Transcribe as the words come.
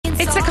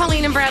It's the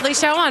Colleen and Bradley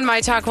Show on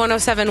My Talk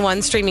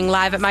 1071, streaming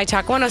live at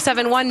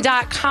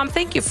MyTalk1071.com.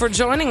 Thank you for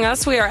joining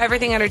us. We are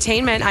Everything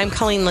Entertainment. I'm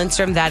Colleen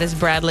Lindstrom. That is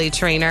Bradley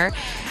Trainer.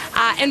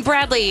 And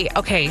Bradley,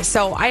 okay,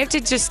 so I have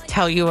to just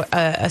tell you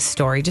a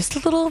story. Just a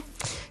little...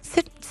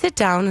 Sit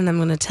down, and I'm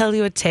going to tell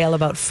you a tale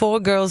about 4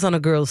 girls on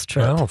a girls'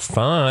 trip. Oh,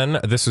 fun.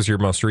 This is your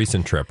most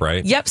recent trip,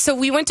 right? Yep. So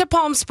we went to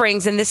Palm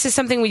Springs, and this is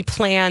something we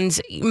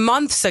planned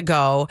months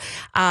ago.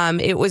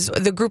 It was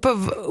the group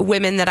of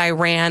women that I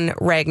ran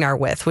Ragnar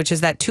with, which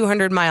is that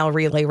 200-mile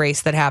relay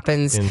race that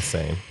happens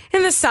Insane.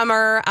 in the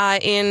summer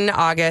in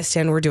August,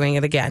 and we're doing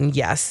it again.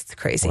 Yes, it's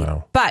crazy.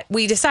 Wow. But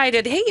we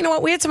decided, hey, you know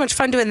what? We had so much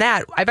fun doing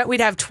that. I bet we'd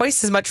have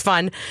twice as much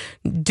fun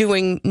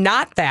doing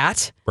not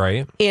that.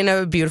 Right. In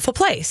a beautiful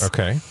place.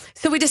 Okay.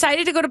 So we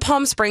decided to go to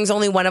Palm Springs.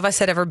 Only one of us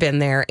had ever been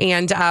there.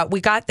 And we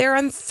got there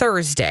on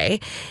Thursday.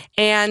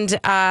 And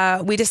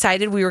we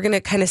decided we were going to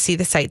kind of see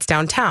the sights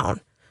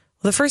downtown.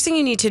 Well, the first thing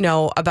you need to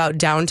know about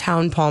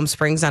downtown Palm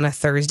Springs on a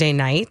Thursday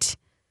night,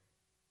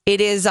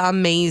 it is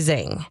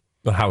amazing.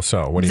 How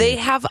so? What do you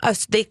mean?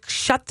 They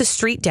shut the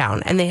street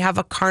down, and they have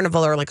a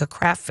carnival or like a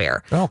craft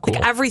fair. Oh, cool.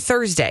 Like every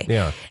Thursday.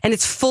 Yeah. And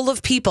it's full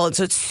of people. And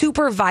so it's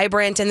super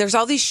vibrant, and there's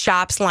all these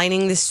shops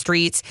lining the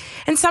streets.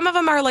 And some of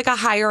them are like a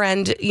higher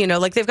end,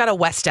 like they've got a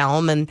West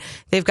Elm, and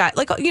they've got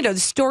like, the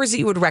stores that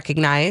you would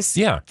recognize.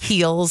 Yeah.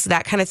 Heels,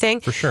 that kind of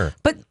thing. For sure.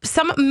 But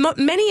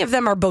many of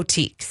them are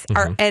boutiques,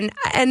 and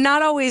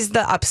not always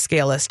the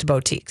upscalest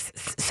boutiques.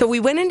 So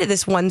we went into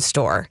this one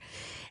store.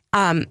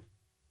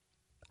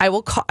 I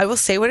will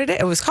say what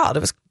it was called. It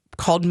was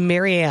called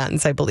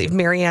Marianne's, I believe.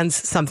 Marianne's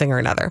something or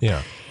another.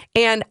 Yeah.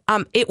 And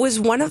it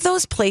was one of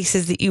those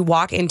places that you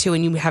walk into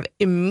and you have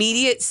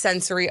immediate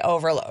sensory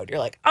overload. You're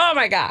like, oh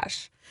my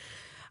gosh.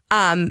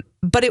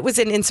 But it was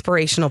an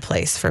inspirational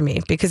place for me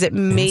because it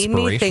made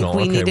me think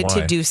we needed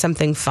to do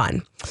something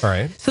fun. All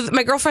right. So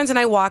my girlfriends and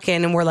I walk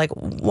in and we're like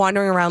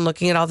wandering around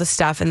looking at all the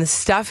stuff. And the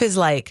stuff is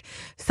like,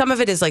 some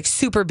of it is like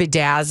super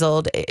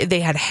bedazzled.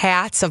 They had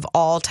hats of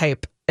all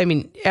type. I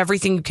mean,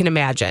 everything you can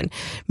imagine.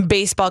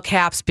 Baseball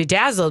caps,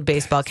 bedazzled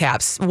baseball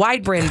caps,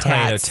 wide brimmed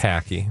hats. Kind of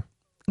tacky.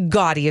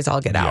 Gaudy as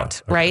all get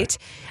out, okay. Right?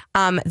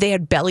 They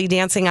had belly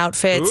dancing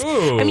outfits.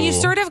 Ooh, I mean, you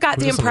sort of got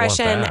the doesn't want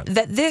impression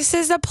that this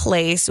is a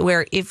place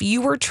where if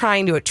you were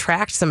trying to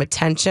attract some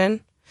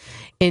attention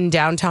in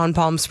downtown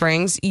Palm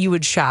Springs, you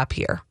would shop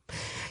here.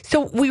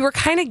 So we were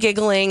kind of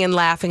giggling and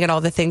laughing at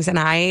all the things, and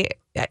I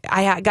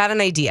got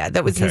an idea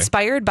that was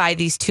inspired by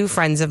these 2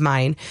 friends of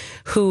mine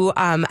who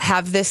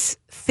have this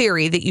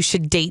theory that you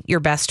should date your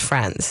best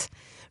friends.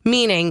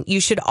 Meaning you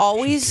should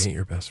always date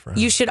your best friend.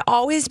 You should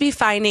always be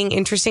finding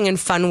interesting and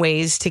fun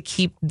ways to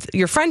keep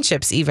your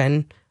friendships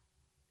even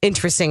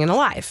interesting and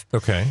alive.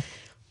 Okay.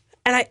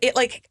 And it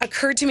like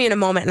occurred to me in a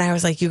moment, and I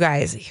was like, you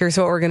guys, here's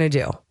what we're going to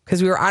do.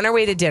 Because we were on our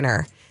way to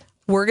dinner.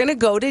 We're going to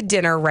go to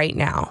dinner right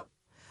now.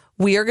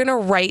 We are going to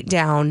write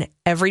down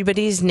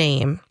everybody's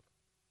name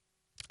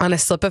on a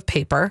slip of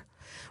paper.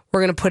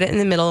 We're going to put it in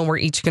the middle, and we're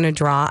each going to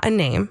draw a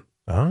name.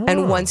 Oh.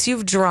 And once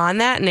you've drawn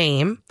that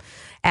name,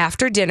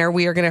 after dinner,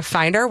 we are going to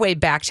find our way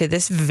back to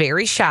this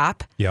very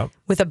shop. Yep.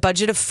 With a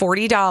budget of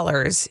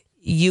 $40.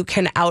 You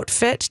can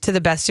outfit to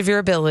the best of your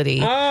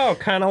ability. Oh,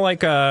 kind of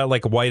like a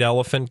white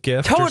elephant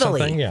gift or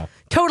something? Yeah.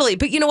 Totally.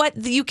 But you know what?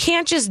 You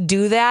can't just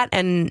do that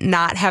and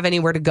not have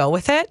anywhere to go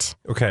with it.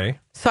 Okay.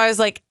 So I was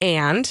like,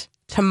 and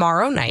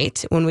tomorrow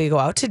night when we go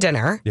out to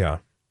dinner, yeah,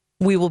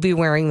 we will be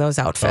wearing those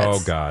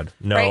outfits. Oh, God.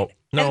 No. Right?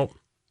 No.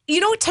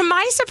 And, to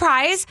my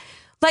surprise,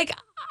 like...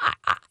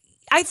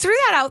 I threw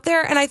that out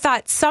there and I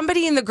thought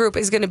somebody in the group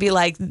is going to be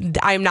like,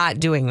 I'm not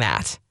doing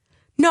that.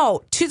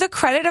 No, to the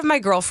credit of my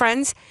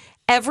girlfriends,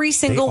 every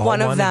single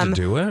one of them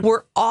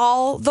were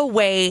all the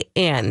way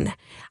in.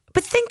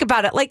 But think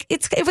about it. Like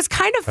it was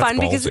kind of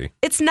fun because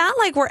it's not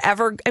like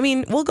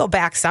we'll go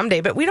back someday,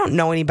 but we don't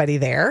know anybody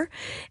there.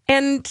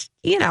 And,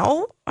 I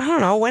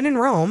don't know, when in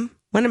Rome.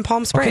 When in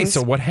Palm Springs. Okay,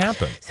 so what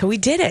happened? So we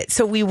did it.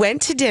 So we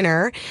went to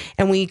dinner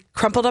and we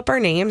crumpled up our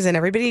names and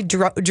everybody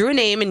drew a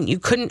name, and you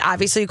couldn't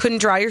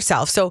draw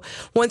yourself. So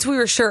once we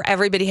were sure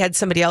everybody had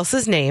somebody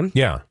else's name.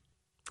 Yeah.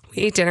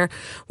 We ate dinner.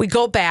 We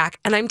go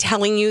back, and I'm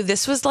telling you,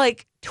 this was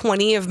like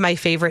 20 of my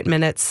favorite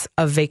minutes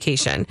of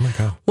vacation. Oh my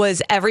God.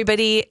 Was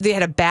everybody, they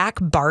had a back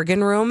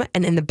bargain room,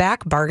 and in the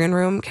back bargain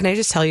room, can I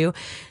just tell you,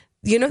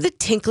 the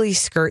tinkly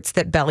skirts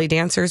that belly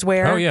dancers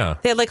wear? Oh, yeah.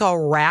 They had like a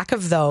rack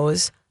of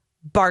those.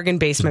 Bargain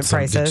basement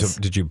prices.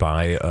 Did you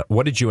buy?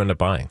 What did you end up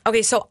buying?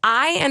 Okay, so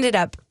I ended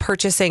up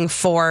purchasing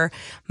for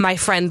my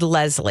friend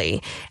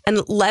Leslie.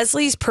 And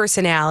Leslie's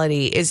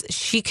personality is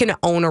she can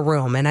own a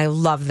room. And I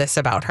love this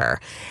about her.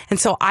 And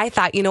so I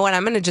thought, you know what?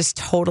 I'm going to just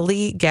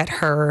totally get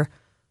her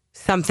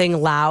something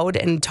loud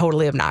and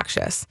totally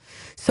obnoxious.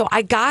 So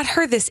I got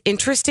her this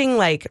interesting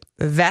like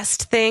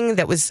vest thing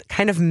that was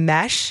kind of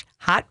mesh,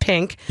 hot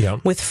pink,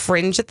 with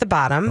fringe at the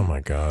bottom. Oh my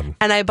God.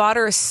 And I bought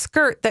her a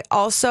skirt that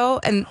also,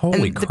 and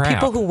the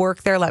people who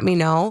work there let me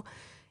know,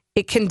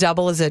 it can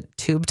double as a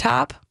tube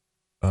top.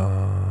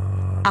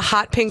 A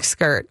hot pink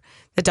skirt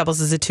that doubles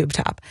as a tube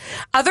top.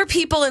 Other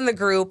people in the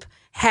group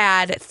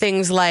had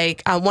things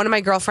like one of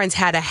my girlfriends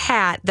had a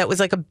hat that was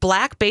like a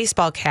black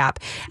baseball cap.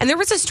 And there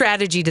was a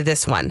strategy to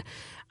this one.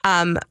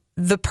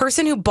 The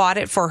person who bought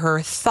it for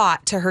her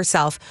thought to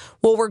herself,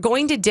 well, we're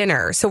going to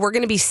dinner, so we're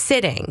going to be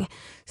sitting.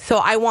 So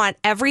I want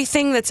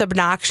everything that's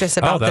obnoxious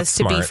about this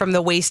to be from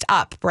the waist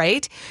up,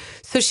 right?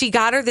 So she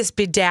got her this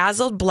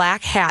bedazzled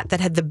black hat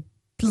that had the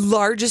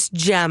largest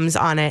gems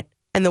on it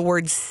and the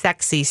word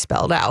sexy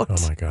spelled out.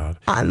 Oh, my God.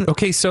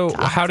 Okay, so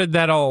how did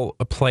that all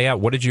play out?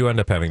 What did you end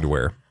up having to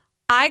wear?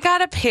 I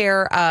got a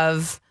pair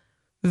of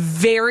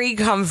very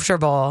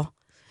comfortable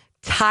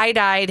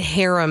tie-dyed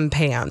harem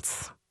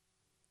pants.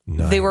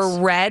 Nice. They were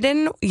red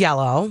and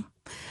yellow,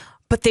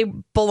 but they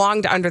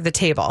belonged under the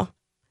table.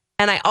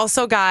 And I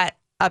also got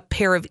a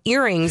pair of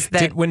earrings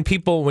that... when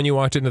you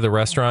walked into the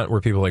restaurant, were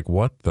people like,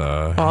 what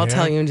the I'll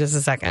tell you in just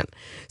a second.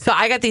 So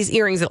I got these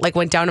earrings that like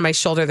went down to my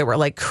shoulder that were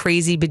like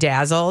crazy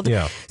bedazzled.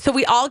 Yeah. So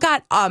we all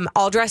got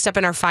all dressed up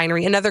in our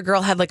finery. Another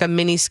girl had like a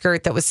mini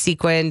skirt that was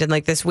sequined and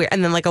like this weird,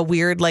 and then like a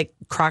weird like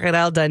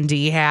Crocodile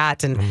Dundee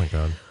hat. And oh my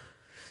God.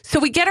 So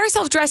we get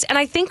ourselves dressed, and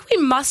I think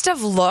we must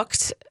have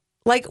looked...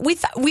 Like we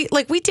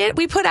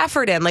put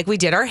effort in, like we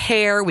did our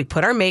hair, we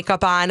put our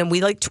makeup on, and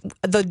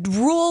the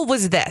rule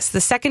was this, the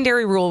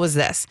secondary rule was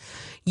this: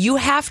 you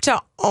have to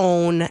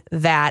own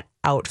that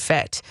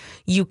outfit.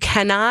 You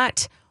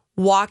cannot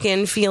walk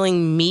in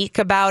feeling meek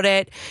about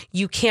it.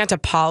 You can't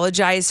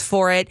apologize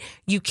for it.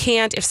 You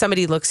can't, if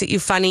somebody looks at you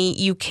funny,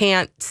 you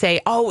can't say,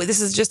 oh, this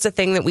is just a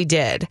thing that we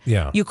did.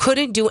 Yeah. You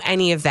couldn't do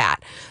any of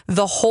that.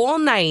 The whole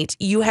night,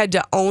 you had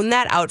to own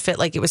that outfit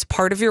like it was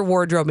part of your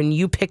wardrobe and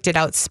you picked it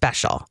out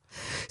special.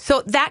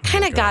 So that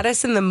kind of got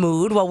us in the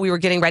mood while we were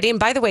getting ready. And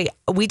by the way,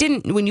 we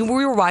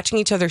were watching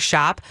each other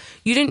shop,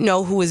 you didn't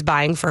know who was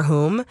buying for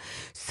whom.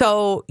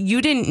 So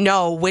you didn't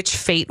know which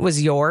fate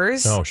was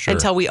yours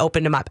until we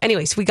opened them up.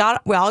 Anyways, we all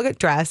got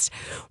dressed.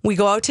 We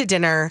go out to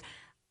dinner.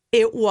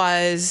 It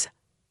was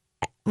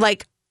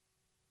like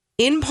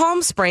in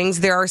Palm Springs,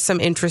 there are some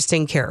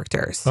interesting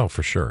characters. Oh,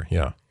 for sure.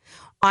 Yeah.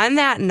 On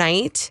that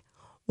night,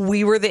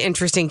 we were the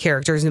interesting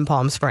characters in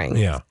Palm Springs.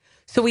 Yeah.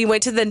 So we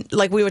went to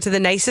the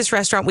nicest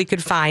restaurant we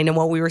could find, and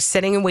while we were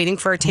sitting and waiting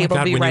for our table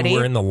to be ready, when you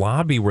were in the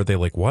lobby, were they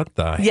like, "What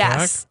the heck?"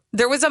 Yes,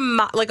 there was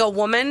a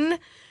woman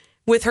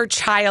with her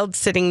child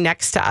sitting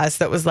next to us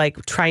that was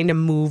like trying to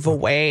move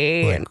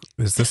away. Like,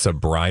 is this a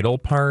bridal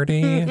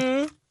party?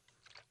 Mm-hmm.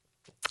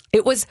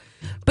 It was,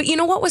 but you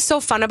know what was so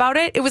fun about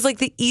it? It was like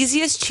the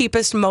easiest,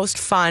 cheapest, most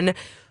fun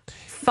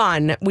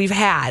we've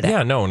had.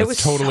 Yeah, no, and it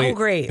was totally so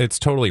great. It's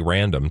totally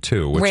random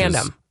too, which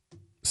is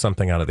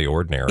something out of the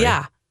ordinary.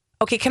 Yeah.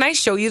 Okay, can I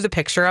show you the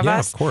picture of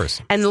us? Yeah, of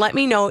course. And let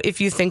me know if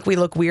you think we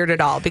look weird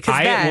at all. Because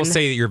I will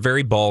say that you're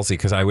very ballsy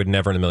because I would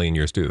never in a million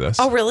years do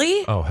this. Oh,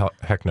 really? Oh,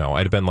 heck no.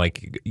 I'd have been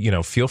like,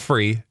 feel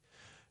free,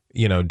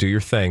 do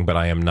your thing, but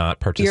I am not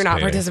participating. You're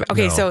not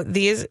participating. Okay, so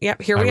these,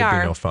 here we are.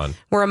 Would be no fun.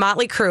 We're a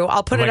motley crew.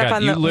 I'll put it up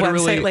on the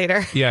website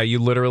later. Yeah, you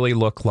literally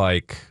look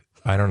like,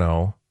 I don't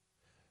know,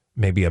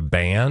 maybe a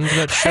band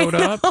that showed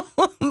up.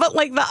 But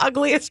like the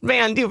ugliest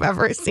band you've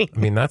ever seen. I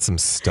mean, that's some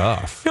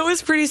stuff. It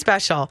was pretty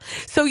special.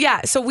 So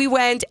so we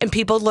went and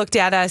people looked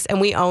at us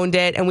and we owned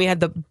it and we had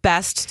the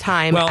best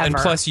time ever. And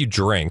plus you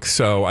drink.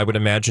 So I would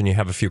imagine you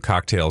have a few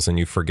cocktails and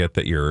you forget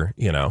that you're,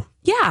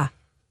 Yeah.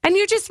 And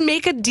you just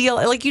make a deal.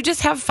 Like you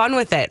just have fun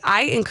with it.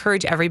 I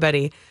encourage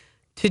everybody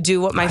to do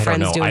what my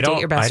friends do and date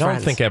your best friends. I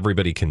don't think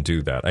everybody can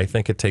do that. I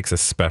think it takes a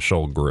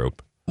special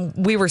group.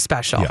 We were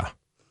special. Yeah.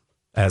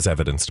 As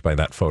evidenced by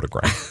that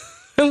photograph.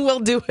 We'll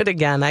do it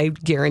again, I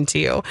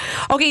guarantee you.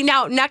 Okay,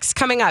 now next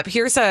coming up,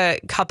 here's a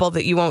couple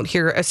that you won't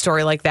hear a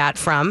story like that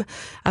from.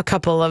 A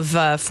couple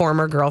of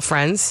former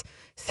girlfriends,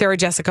 Sarah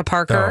Jessica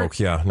Parker. Oh,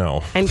 yeah,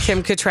 no. And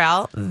Kim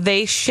Cattrall.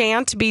 They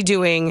shan't be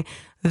doing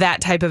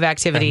that type of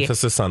activity.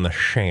 Emphasis on the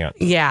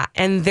shan't. Yeah,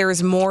 and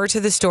there's more to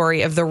the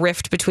story of the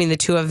rift between the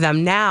two of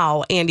them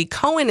now. Andy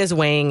Cohen is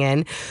weighing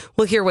in.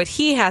 We'll hear what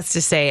he has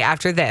to say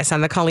after this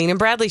on the Colleen and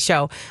Bradley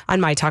Show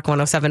on My Talk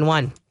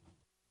 107.1.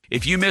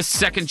 If you missed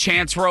Second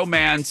Chance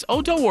Romance,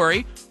 don't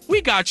worry.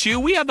 We got you.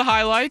 We have the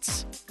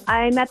highlights.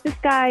 I met this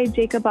guy,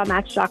 Jacob, on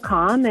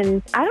Match.com,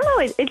 and I don't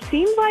know, it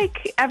seemed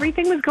like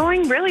everything was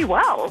going really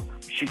well.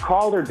 She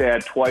called her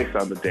dad twice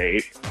on the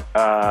date.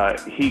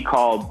 He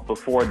called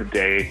before the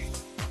date,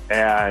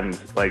 and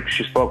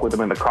she spoke with him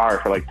in the car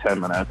for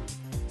 10 minutes.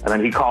 And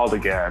then he called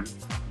again,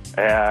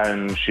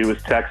 and she was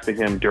texting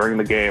him during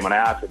the game and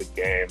after the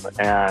game,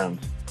 and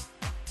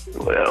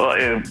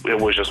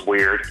it was just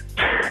weird.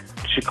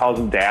 She calls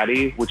him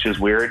daddy, which is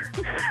weird.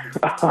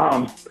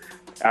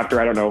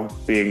 After,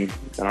 being,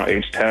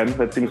 age 10,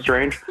 that seems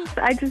strange.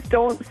 I just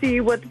don't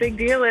see what the big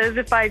deal is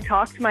if I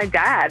talk to my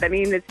dad. I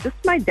mean, it's just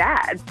my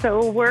dad,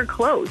 so we're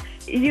close.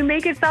 You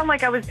make it sound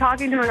like I was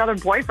talking to another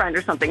boyfriend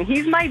or something.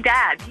 He's my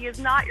dad. He is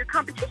not your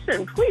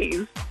competition,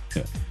 please.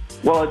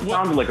 Well, it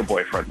sounded like a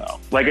boyfriend, though.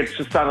 It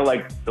just sounded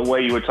like the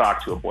way you would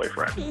talk to a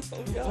boyfriend.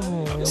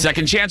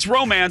 Second Chance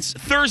Romance,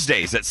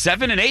 Thursdays at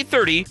 7 and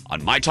 8:30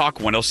 on My Talk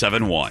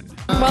 107.1.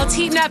 Well, it's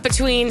heating up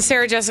between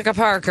Sarah Jessica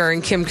Parker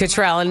and Kim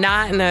Cattrall, and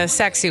not in a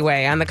sexy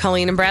way, on the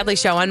Colleen and Bradley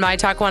Show on My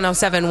Talk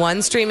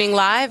 1071, streaming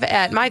live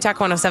at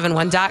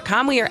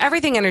MyTalk1071.com. We are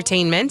everything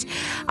entertainment.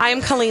 I'm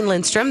Colleen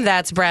Lindstrom.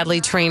 That's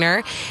Bradley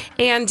Trainer.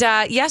 And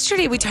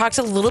yesterday we talked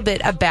a little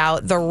bit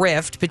about the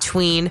rift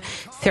between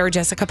Sarah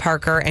Jessica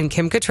Parker and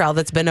Kim Cattrall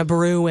that's been a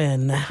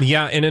brewing.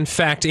 Yeah, and in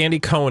fact,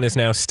 Andy Cohen is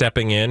now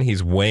stepping in.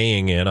 He's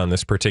weighing in on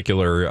this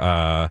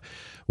particular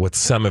what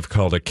some have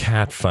called a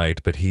cat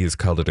fight, but he has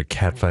called it a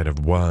cat fight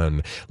of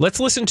one. Let's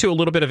listen to a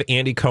little bit of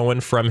Andy Cohen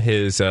from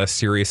his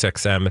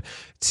SiriusXM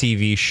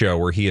TV show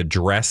where he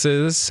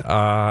addresses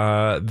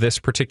this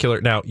particular...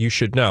 Now, you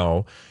should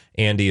know,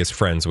 Andy is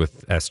friends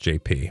with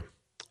SJP.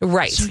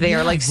 Right. So, they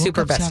are like I woke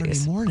super up besties.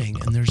 Saturday morning,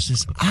 and there's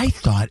this... I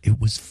thought it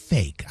was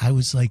fake. I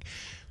was like,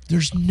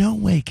 there's no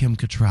way Kim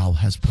Cattrall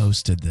has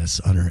posted this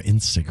on her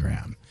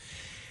Instagram.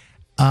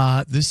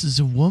 This is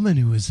a woman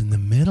who is in the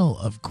middle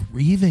of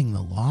grieving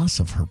the loss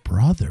of her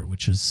brother,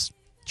 which is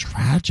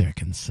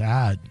tragic and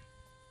sad.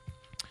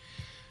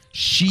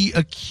 She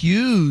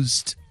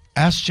accused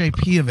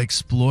SJP of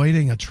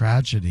exploiting a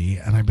tragedy,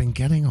 and I've been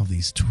getting all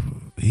these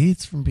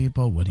tweets from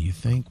people. What do you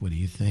think? What do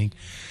you think?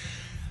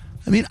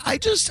 I mean, I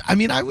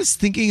was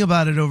thinking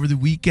about it over the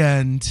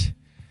weekend,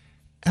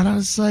 and I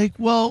was like,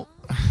 well,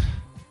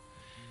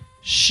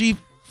 she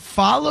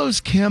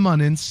follows Kim on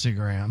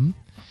Instagram.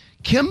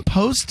 Kim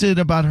posted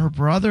about her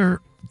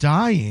brother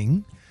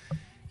dying,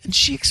 and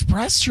she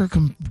expressed her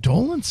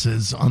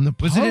condolences on the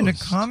post. Was it in a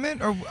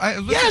comment?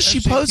 Yeah, she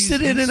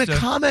posted it in a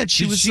comment.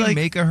 Did she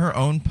make her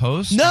own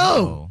post?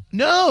 No.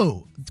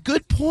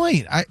 Good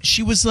point.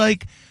 She was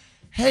like,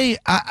 hey,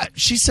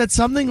 she said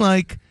something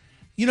like,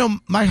 you know,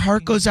 my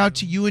heart goes out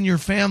to you and your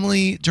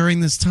family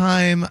during this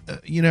time,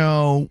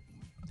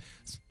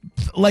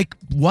 like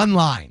one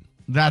line.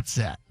 That's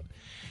it.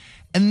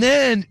 And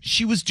then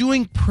she was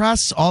doing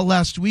press all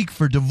last week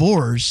for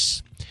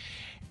divorce.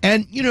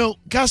 And,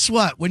 guess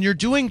what? When you're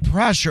doing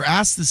press, you're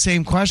asked the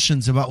same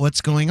questions about what's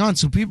going on.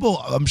 So people,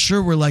 I'm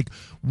sure, were like,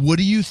 what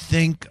do you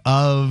think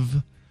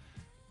of,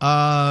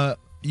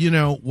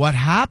 what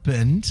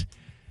happened?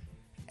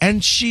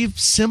 And she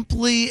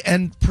simply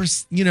and,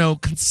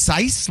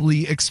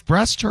 concisely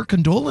expressed her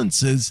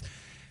condolences.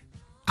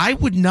 I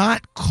would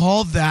not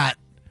call that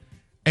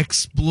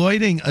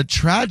exploiting a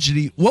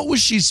tragedy. What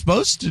was she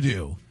supposed to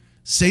do?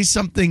 Say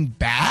something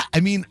bad?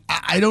 I mean,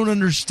 I don't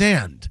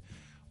understand.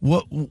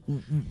 What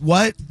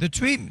the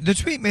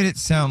tweet made it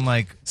sound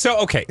like.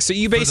 So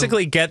you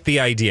basically get the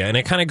idea, and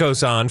it kind of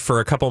goes on for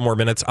a couple more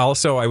minutes.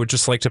 Also, I would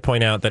just like to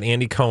point out that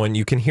Andy Cohen,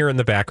 you can hear in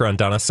the background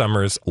Donna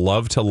Summer's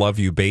 "Love to Love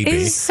You, Baby."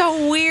 It's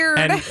so weird.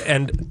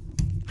 And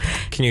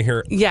can you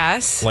hear?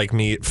 Yes. Like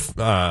me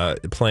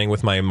playing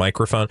with my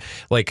microphone,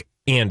 like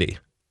Andy.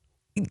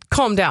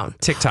 Calm down.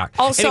 TikTok.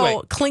 Also,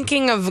 anyway,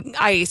 clinking of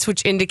ice,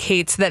 which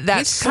indicates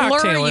that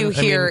slur you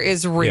hear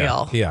is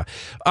real. Yeah.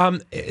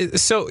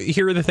 So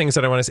here are the things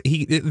that I want to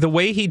say. The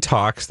way he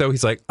talks, though,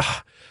 he's like,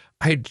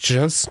 I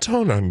just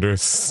don't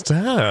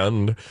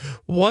understand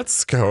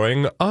what's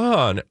going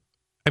on.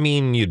 I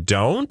mean, you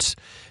don't?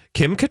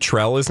 Kim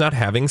Cattrall is not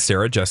having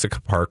Sarah Jessica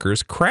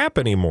Parker's crap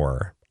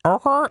anymore.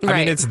 I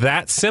mean, it's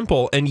that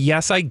simple. And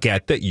yes, I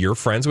get that you're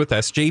friends with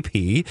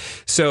SJP,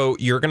 so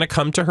you're going to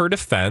come to her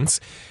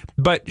defense.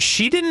 But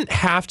she didn't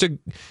have to,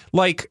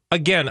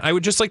 again, I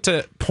would just like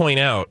to point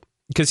out,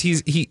 because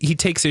he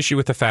takes issue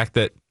with the fact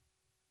that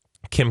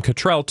Kim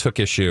Cattrall took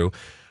issue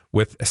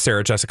with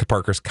Sarah Jessica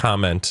Parker's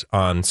comment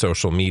on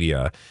social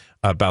media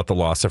about the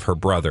loss of her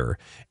brother.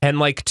 And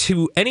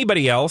to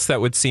anybody else, that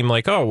would seem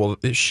like, oh, well,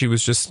 she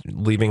was just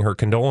leaving her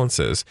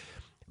condolences.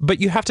 But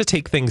you have to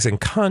take things in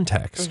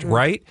context,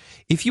 right?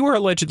 If you are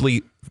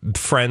allegedly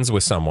friends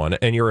with someone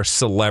and you're a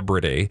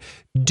celebrity,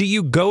 do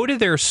you go to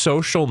their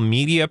social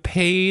media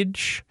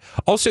page?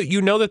 Also,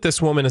 you know that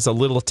this woman is a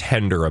little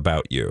tender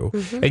about you.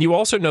 And you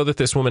also know that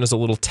this woman is a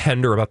little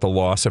tender about the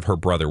loss of her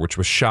brother, which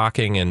was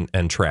shocking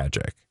and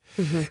tragic.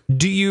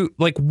 Do you,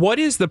 what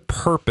is the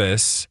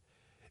purpose?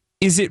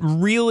 Is it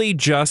really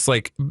just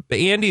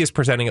Andy is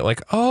presenting it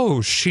like,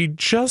 oh, she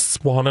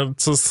just wanted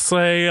to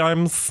say,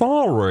 I'm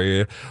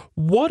sorry.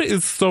 What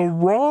is so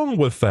wrong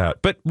with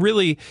that? But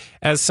really,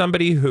 as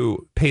somebody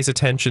who pays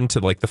attention to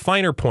the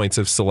finer points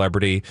of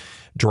celebrity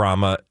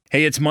drama.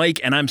 Hey, it's Mike,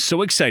 and I'm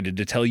so excited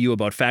to tell you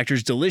about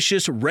Factor's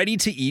delicious,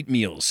 ready-to-eat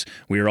meals.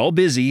 We are all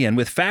busy, and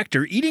with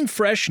Factor, eating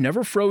fresh,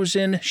 never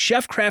frozen,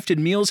 chef-crafted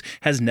meals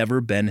has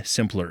never been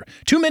simpler.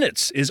 2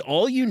 minutes is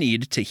all you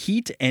need to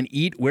heat and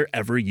eat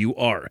wherever you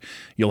are.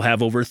 You'll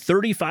have over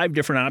 35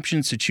 different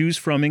options to choose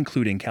from,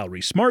 including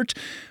Calorie Smart,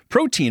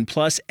 Protein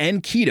Plus,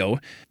 and Keto.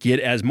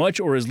 Get as much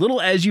or as little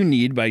as you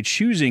need by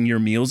choosing your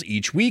meals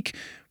each week.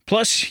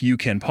 Plus, you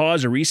can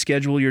pause or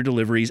reschedule your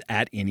deliveries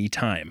at any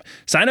time.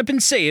 Sign up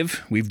and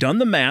save. We've done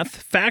the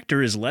math.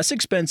 Factor is less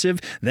expensive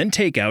than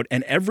takeout,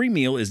 and every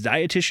meal is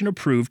dietitian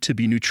approved to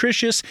be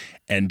nutritious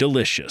and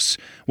delicious.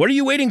 What are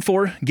you waiting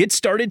for? Get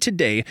started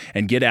today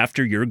and get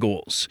after your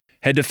goals.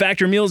 Head to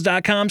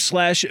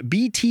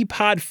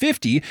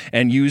factormeals.com/BTPod50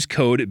 and use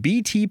code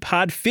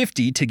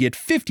BTPod50 to get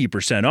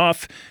 50%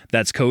 off.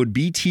 That's code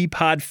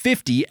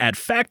BTPod50 at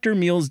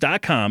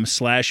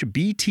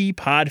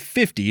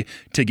factormeals.com/BTPod50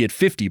 to get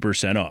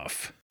 50%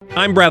 off.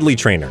 I'm Bradley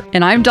Trainer.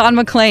 And I'm Don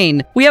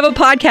McClain. We have a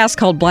podcast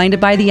called Blinded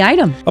by the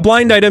Item. A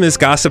blind item is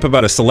gossip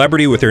about a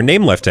celebrity with their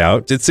name left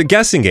out. It's a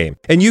guessing game,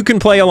 and you can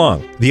play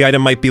along. The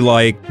item might be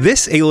like,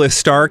 this A-list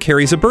star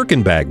carries a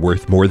Birkin bag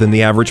worth more than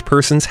the average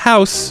person's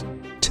house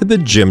to the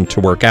gym to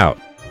work out.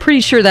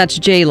 Pretty sure that's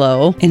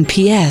J-Lo. And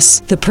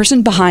P.S. the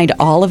person behind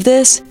all of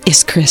this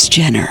is Kris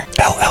Jenner,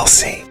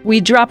 LLC.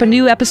 We drop a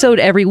new episode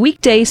every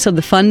weekday so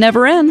the fun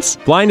never ends.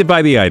 Blinded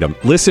by the Item.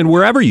 Listen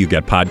wherever you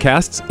get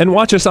podcasts and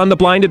watch us on the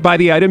Blinded by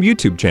the Item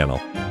YouTube channel.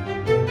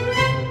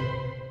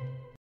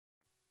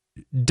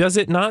 Does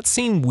it not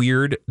seem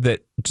weird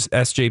that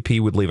SJP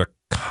would leave a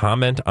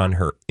comment on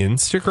her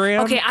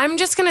Instagram? Okay, I'm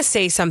just going to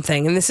say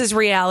something, and this is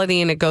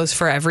reality, and it goes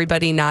for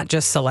everybody, not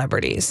just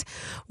celebrities.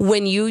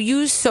 When you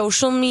use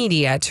social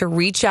media to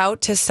reach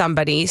out to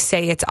somebody,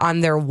 say it's on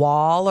their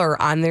wall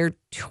or on their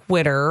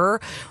Twitter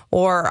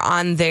or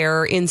on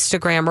their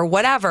Instagram or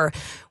whatever,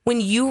 when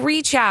you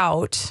reach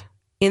out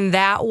in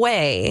that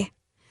way,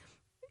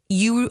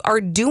 you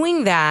are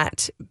doing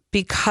that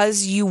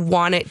because you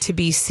want it to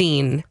be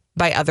seen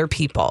by other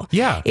people.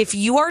 Yeah. If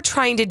you are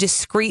trying to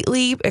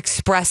discreetly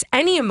express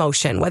any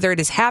emotion, whether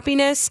it is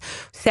happiness,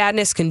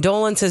 sadness,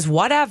 condolences,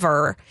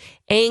 whatever,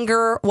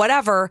 anger,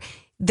 whatever,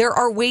 there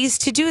are ways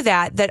to do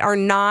that that are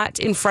not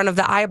in front of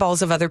the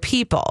eyeballs of other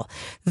people.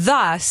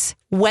 Thus,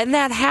 when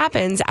that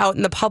happens out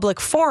in the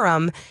public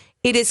forum,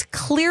 it is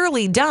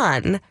clearly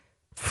done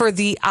for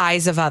the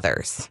eyes of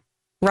others.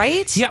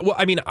 Right? Yeah. Well,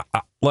 I mean,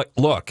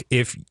 look,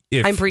 if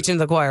I'm preaching to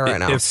the choir right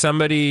now. If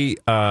somebody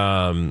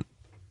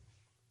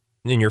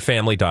in your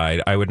family died,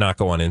 I would not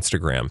go on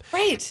Instagram.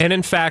 Right. And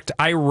in fact,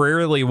 I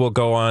rarely will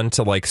go on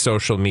to like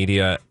social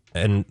media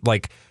and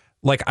like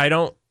I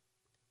don't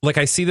like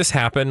I see this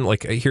happen.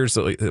 Like here's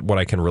what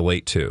I can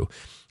relate to.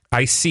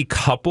 I see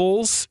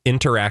couples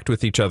interact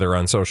with each other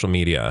on social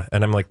media,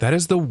 and I'm like, that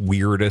is the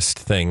weirdest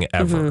thing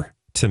ever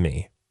to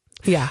me.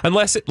 Yeah.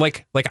 Unless it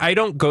like I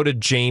don't go to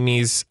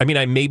Jamie's. I mean,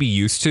 I maybe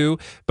used to,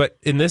 but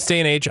in this day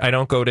and age, I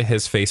don't go to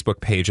his Facebook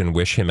page and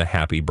wish him a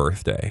happy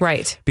birthday.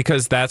 Right.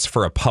 Because that's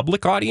for a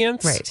public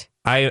audience. Right.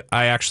 I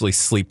actually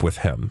sleep with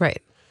him.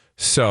 Right.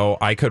 So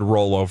I could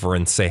roll over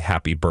and say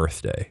happy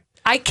birthday.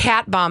 I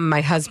cat bomb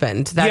my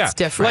husband. That's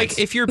different. Like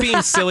if you're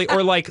being silly,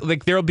 or like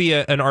there'll be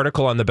an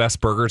article on the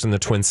best burgers in the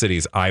Twin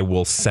Cities. I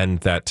will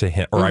send that to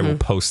him, or I will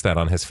post that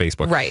on his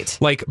Facebook. Right.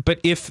 Like, but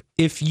if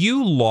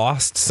you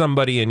lost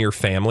somebody in your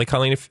family,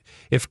 Colleen,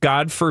 if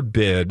God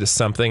forbid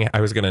something,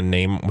 I was going to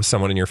name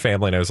someone in your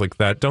family, and I was like,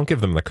 that don't give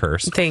them the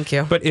curse. Thank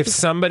you. But if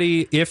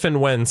and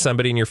when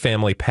somebody in your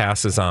family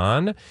passes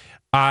on,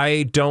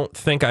 I don't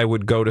think I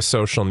would go to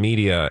social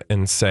media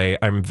and say,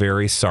 I'm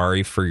very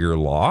sorry for your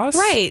loss.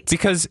 Right.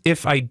 Because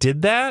if I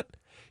did that,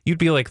 you'd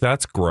be like,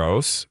 that's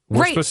gross.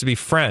 We're Right. supposed to be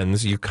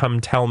friends. You come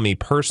tell me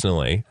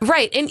personally.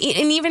 Right. And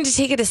even to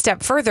take it a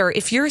step further,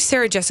 if you're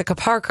Sarah Jessica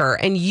Parker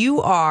and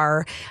you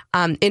are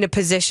in a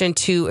position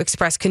to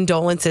express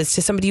condolences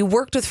to somebody you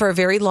worked with for a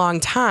very long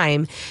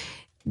time,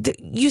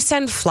 you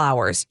send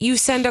flowers, you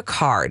send a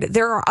card.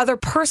 There are other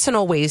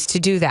personal ways to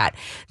do that.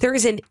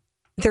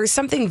 There's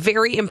something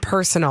very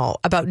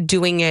impersonal about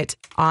doing it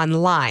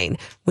online,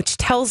 which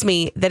tells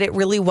me that it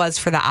really was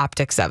for the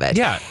optics of it.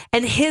 Yeah.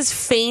 And his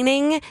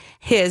feigning,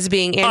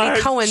 being Andy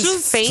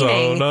Cohen's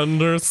feigning, don't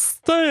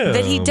understand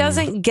that he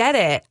doesn't get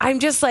it. I'm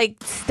just like,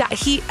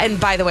 and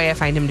by the way, I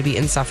find him to be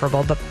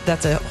insufferable, but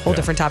that's a whole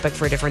different topic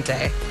for a different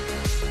day.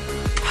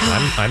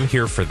 I'm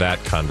here for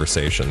that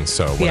conversation.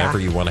 So whenever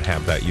you want to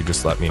have that, you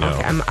just let me know.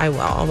 Okay, I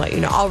will. I'll let you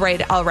know. I'll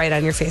write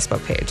on your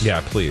Facebook page. Yeah,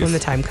 please. When the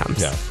time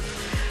comes. Yeah.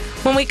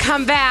 When we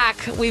come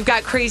back, we've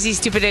got Crazy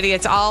Stupid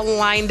Idiots all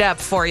lined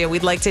up for you.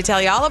 We'd like to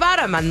tell you all about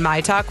them on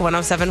My Talk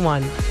 107.1.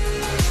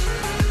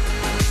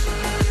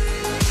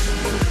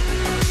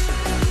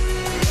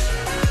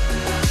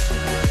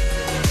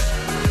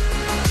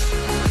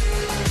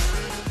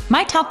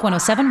 My Talk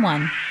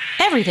 107.1.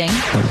 Everything.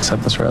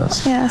 Except this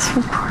rose. Yes,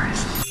 of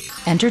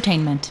course.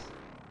 Entertainment.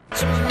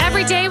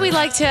 Every day we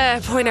like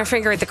to point our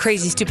finger at the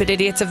crazy, stupid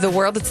idiots of the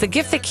world. It's the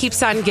gift that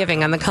keeps on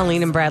giving on the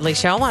Colleen and Bradley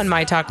Show on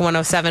My Talk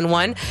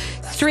 107.1.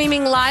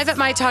 Streaming live at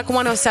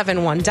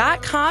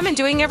MyTalk1071.com and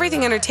doing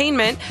everything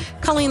entertainment.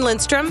 Colleen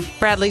Lindstrom,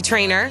 Bradley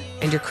Trainer,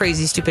 and your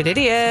crazy, stupid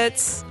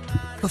idiots.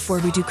 Before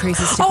we do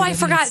crazy stupid I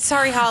forgot.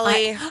 Sorry,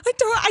 Holly.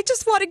 I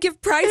just want to give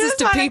prizes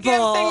to people.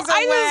 I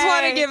just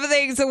want to give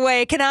things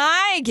away. Can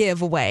I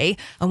give away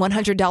a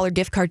 $100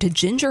 gift card to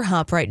Ginger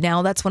Hop right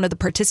now? That's one of the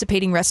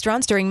participating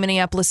restaurants during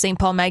Minneapolis St.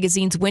 Paul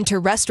Magazine's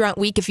Winter Restaurant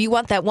Week. If you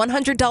want that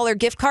 $100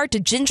 gift card to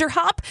Ginger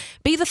Hop,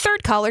 be the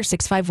third caller,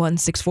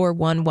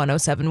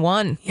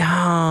 651-641-1071.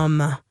 Yum.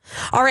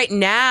 All right,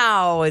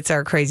 now it's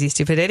our crazy,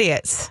 stupid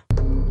idiots.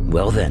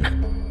 Well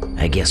then,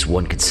 I guess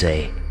one could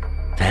say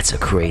that's a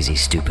crazy,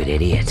 stupid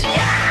idiot.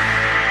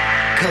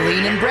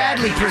 Colleen and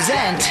Bradley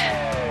present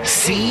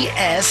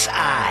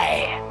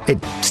CSI.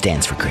 It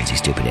stands for Crazy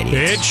Stupid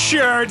Idiots. It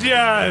sure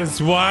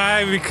does.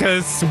 Why?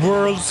 Because the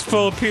world's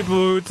full of people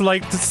who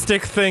like to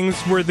stick things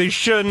where they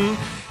shouldn't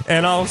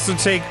and also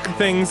take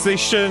things they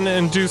shouldn't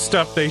and do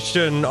stuff they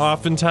shouldn't,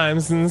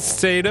 oftentimes in the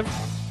state of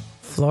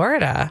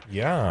Florida.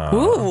 Yeah.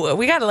 Ooh,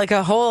 we got like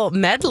a whole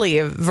medley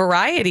of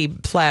variety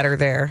platter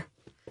there.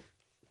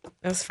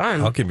 That was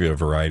fun. I'll give you a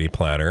variety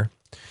platter.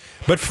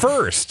 But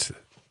first,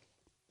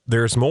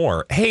 there's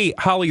more. Hey,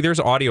 Holly, there's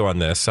audio on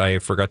this. I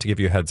forgot to give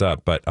you a heads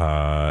up, but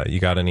you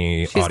got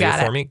any audio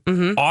for me?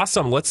 Mm-hmm.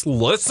 Awesome. Let's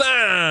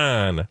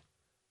listen.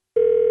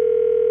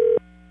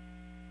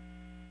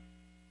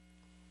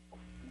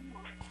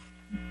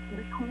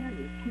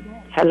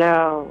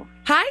 Hello.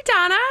 Hi,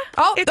 Donna.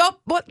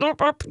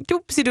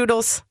 Doopsie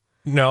doodles.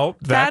 No,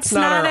 that's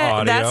not our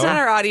audio. That's not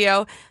our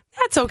audio.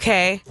 That's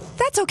okay.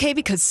 That's okay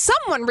because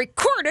someone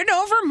recorded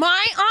over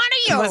my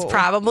audio. It was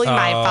probably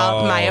my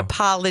fault. My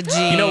apologies.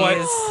 You know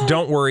what?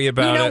 Don't worry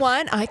about it. You know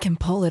what? I can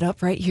pull it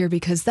up right here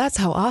because that's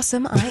how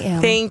awesome I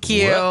am. Thank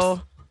you.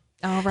 Whoops.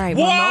 All right,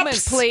 Whoops. one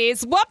moment,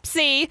 please.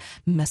 Whoopsie.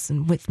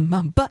 Messing with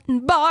my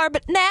button bar,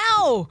 but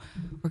now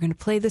we're going to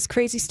play this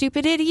crazy,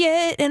 stupid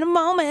idiot in a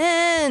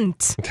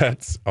moment.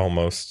 That's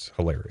almost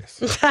hilarious.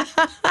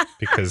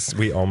 Because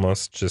we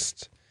almost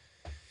just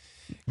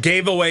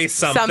gave away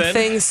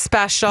something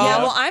special. Yeah,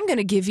 well, I'm going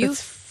to give you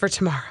for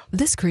tomorrow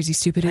this crazy,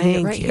 stupid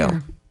idiot right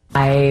here.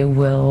 I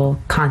will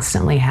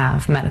constantly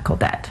have medical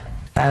debt.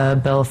 A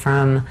bill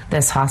from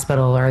this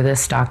hospital or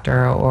this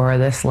doctor or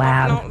this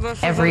lab.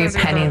 Every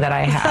penny that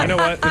I have. You know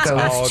what? It's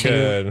all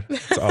good.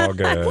 It's all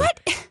good.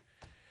 What?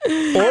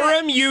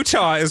 Orem,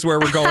 Utah is where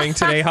we're going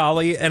today,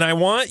 Holly, and I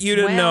want you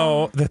to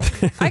know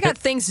that I got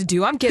things to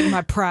do. I'm getting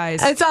my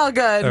prize. It's all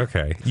good.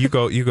 Okay, you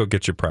go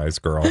get your prize,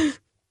 girl.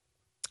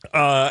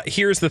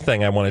 Here's the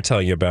thing I want to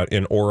tell you about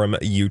in Orem,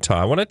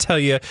 Utah. I want to tell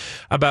you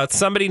about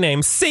somebody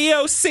named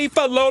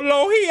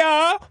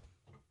Siosifalolohia.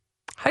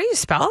 How do you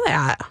spell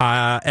that?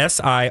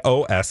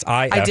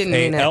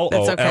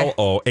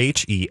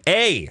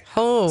 Siosifalolohia.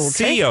 Oh,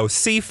 okay.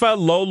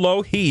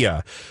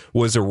 Siosifalolohia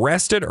was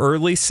arrested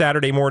early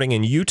Saturday morning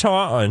in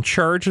Utah on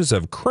charges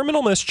of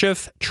criminal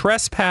mischief,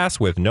 trespass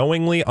with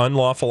knowingly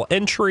unlawful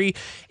entry,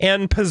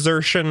 and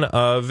possession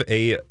of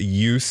a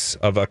use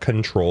of a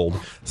controlled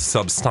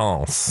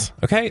substance.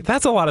 Okay,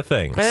 that's a lot of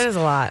things. That is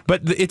a lot.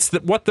 But it's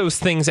what those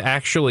things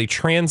actually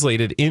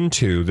translated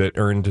into that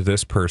earned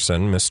this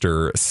person,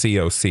 Mr.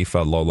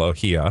 Siosifalolohia,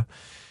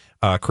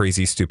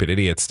 crazy stupid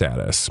idiot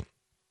status.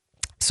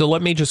 So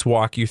let me just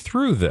walk you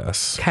through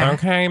this.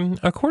 Okay.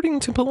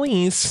 According to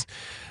police,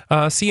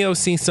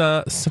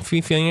 Siosisa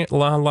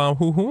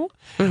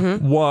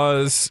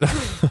was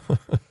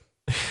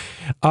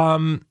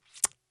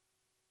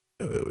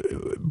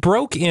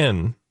broke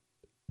in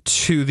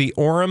to the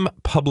Orem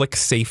Public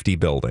Safety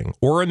Building.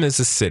 Orem is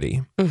a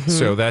city. Mm-hmm.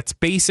 So that's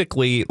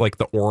basically like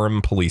the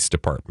Orem Police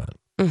Department.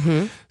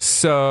 Mm-hmm.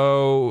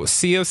 So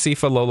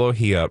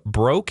Siosifalolohia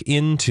broke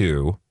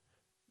into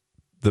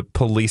the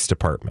police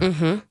department.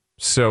 Mm-hmm.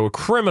 So a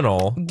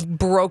criminal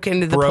broke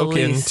into the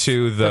police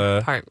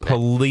department.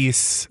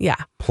 Police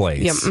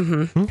place. Yeah.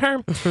 Mm-hmm. Okay.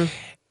 Mm-hmm.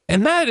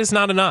 And that is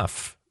not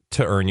enough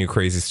to earn you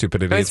crazy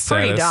stupid idiot It's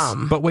pretty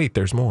dumb. But wait,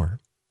 there's more.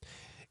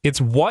 It's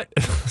what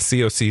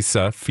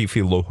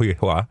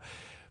Siosifalolohia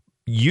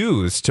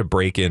used to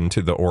break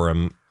into the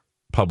Orem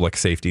Public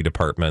Safety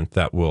Department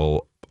that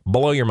will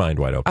blow your mind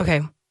wide open. Okay.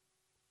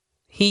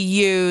 He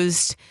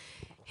used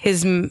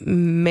his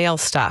mail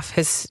stuff.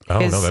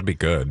 No, that'd be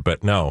good.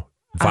 But no,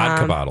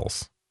 vodka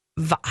bottles.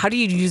 How do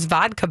you use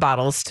vodka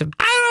bottles to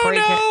I don't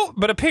break know. it?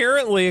 But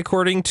apparently,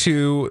 according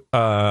to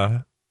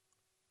the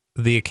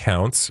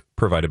accounts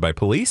provided by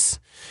police,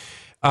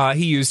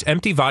 he used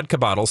empty vodka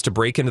bottles to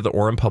break into the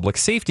Orem Public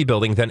Safety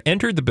Building, then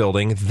entered the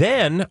building,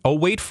 then, oh,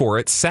 wait for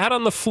it, sat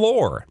on the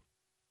floor,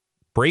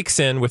 breaks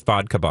in with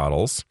vodka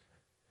bottles,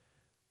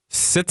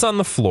 sits on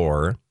the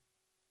floor,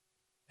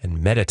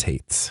 and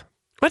meditates.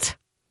 What?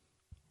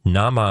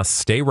 Nama,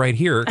 stay right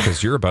here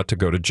because you're about to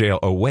go to jail.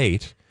 Oh,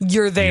 wait.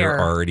 You're there.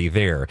 You're already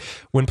there.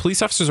 When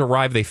police officers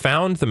arrived, they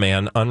found the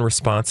man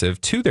unresponsive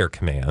to their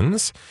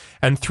commands.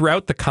 And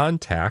throughout the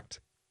contact,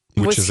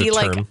 which was is he a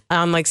term, like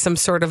on like some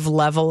sort of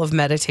level of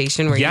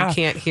meditation where you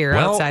can't hear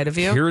outside of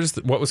you? Here's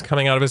what was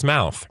coming out of his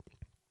mouth.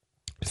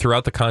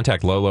 Throughout the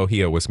contact,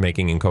 Lolohia was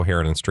making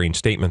incoherent and strange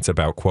statements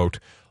about, quote,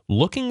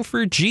 looking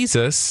for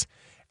Jesus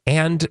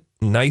and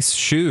nice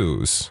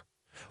shoes,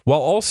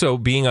 while also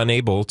being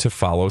unable to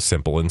follow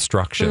simple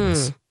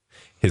instructions.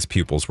 His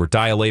pupils were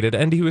dilated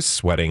and he was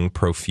sweating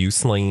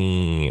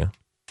profusely.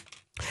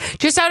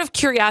 Just out of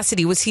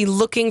curiosity, was he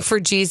looking for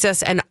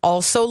Jesus and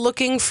also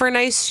looking for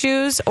nice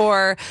shoes,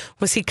 or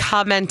was he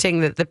commenting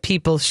that the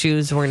people's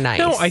shoes were nice?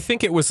 No, I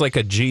think it was like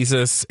a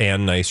Jesus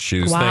and nice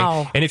shoes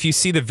Wow. thing. And if you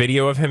see the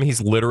video of him, he's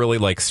literally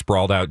like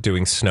sprawled out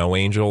doing snow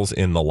angels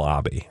in the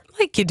lobby.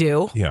 Like you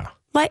do. Yeah.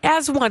 Like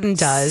as one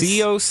does.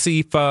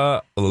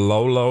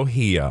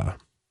 Siosifalolohia.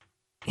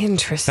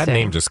 Interesting. That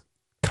name just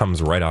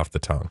comes right off the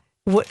tongue.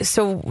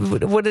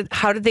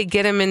 How did they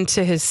get him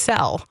into his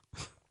cell?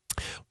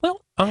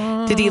 Well,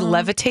 Did he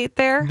levitate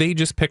there? They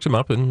just picked him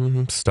up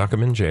and stuck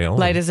him in jail.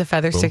 Light as a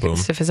feather, Boom, boom.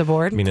 stiff as a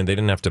board. I mean, and they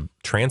didn't have to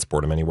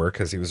transport him anywhere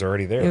because he was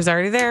already there. He was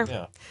already there.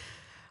 Yeah.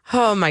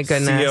 Oh my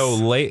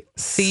goodness.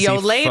 See you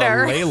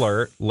later.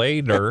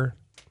 Later.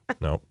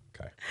 No.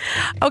 Okay.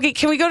 Okay,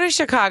 can we go to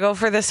Chicago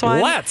for this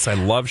one? Let's. I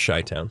love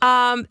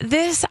Chi-Town.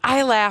 This,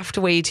 I laughed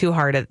way too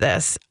hard at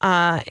this.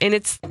 And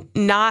it's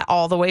not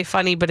all the way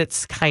funny, but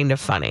it's kind of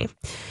funny.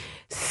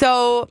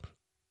 So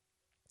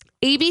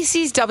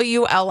ABC's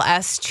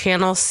WLS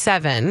Channel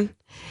 7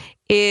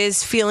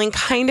 is feeling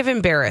kind of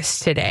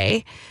embarrassed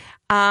today.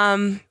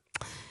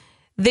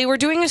 They were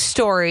doing a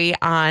story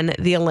on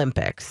the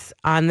Olympics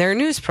on their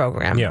news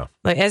program. Yeah.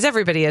 Like, as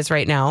everybody is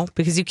right now,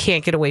 because you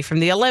can't get away from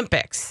the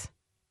Olympics.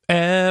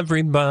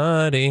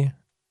 Everybody.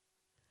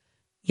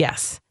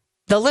 Yes.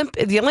 The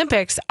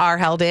Olympics are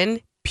held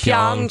in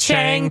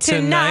Pyeongchang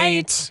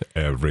tonight.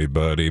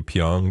 Everybody,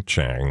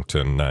 Pyeongchang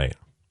tonight.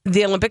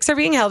 The Olympics are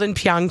being held in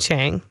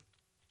Pyeongchang.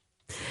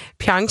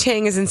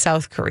 Pyeongchang is in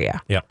South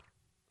Korea. Yep.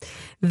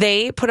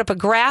 They put up a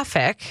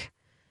graphic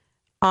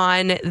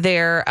on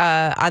their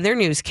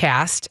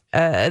newscast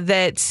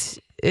that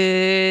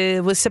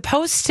was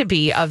supposed to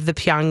be of the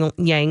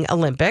Pyongyang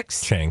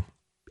Olympics. Chang.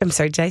 I'm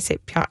sorry, did I say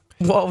Pyong?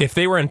 Whoa. If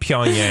they were in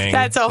Pyongyang,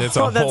 that's a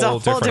whole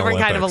different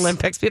Olympics. kind of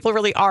Olympics. People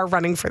really are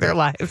running for their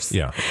lives.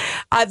 Yeah.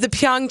 The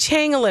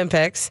Pyeongchang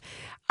Olympics.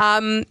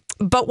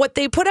 But what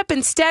they put up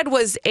instead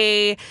was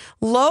a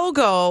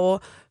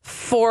logo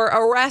for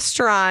a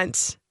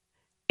restaurant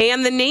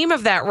and the name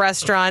of that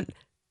restaurant,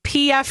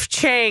 P.F.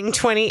 Chang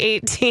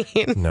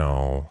 2018.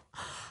 No.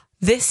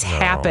 This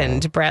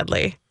happened,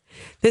 Bradley.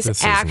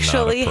 This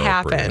actually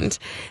happened.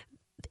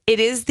 It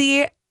is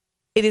the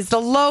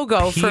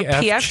logo for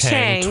P.F.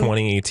 Chang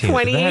 2018.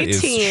 That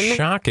is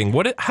shocking.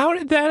 How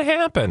did that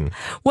happen?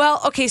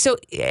 Well, okay, so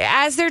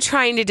as they're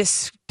trying to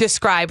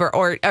describe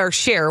or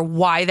share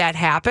why that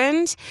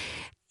happened,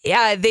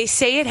 they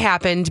say it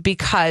happened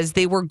because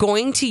they were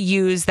going to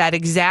use that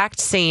exact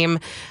same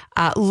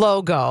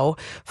logo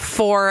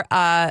for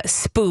a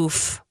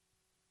spoof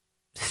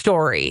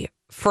story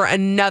for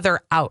another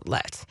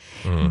outlet.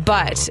 Mm-hmm.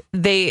 But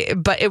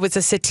it was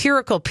a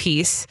satirical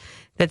piece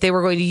that they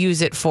were going to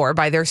use it for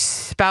by their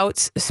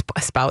sports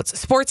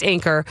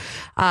anchor,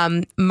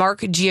 Mark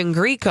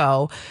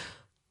Giangrico.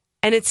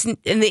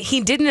 And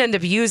he didn't end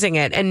up using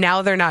it. And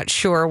now they're not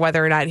sure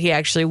whether or not he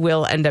actually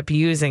will end up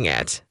using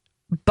it.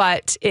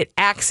 But it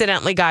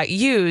accidentally got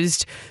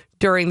used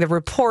during the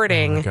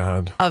reporting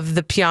of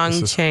the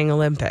Pyeongchang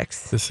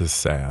Olympics. This is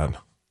sad.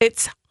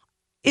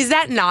 Is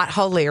that not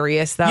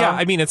hilarious, though? Yeah,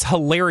 I mean, it's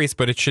hilarious,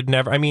 but it should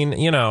never. I mean,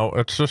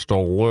 it's just a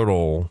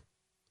little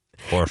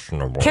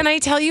questionable. Can I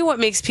tell you what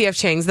makes P.F.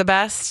 Chang's the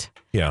best?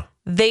 Yeah.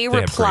 They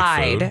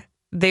replied,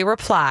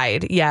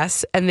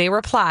 yes, and they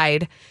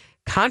replied,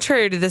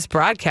 contrary to this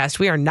broadcast,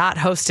 we are not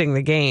hosting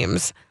the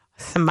games.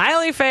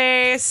 Smiley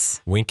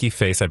face. Winky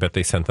face. I bet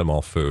they sent them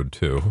all food,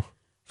 too.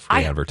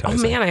 Free advertising.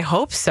 Oh, man, I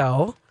hope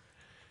so.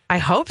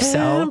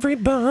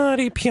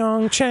 Everybody,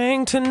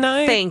 Pyeongchang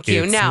tonight. Thank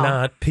you. It's now,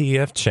 not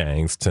P.F.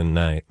 Chang's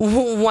tonight.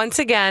 Once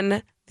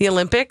again, the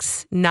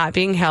Olympics not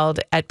being held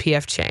at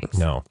P.F. Chang's.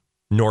 No.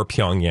 Nor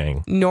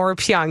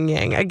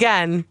Pyongyang.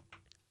 Again,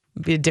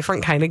 be a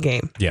different kind of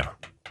game. Yeah.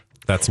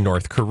 That's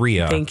North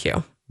Korea. Thank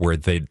you. Where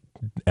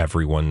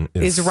everyone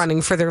is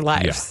running for their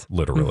lives. Yeah,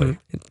 literally.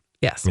 Mm-hmm.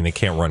 Yes. I mean, they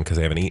can't run because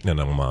they haven't eaten in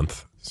a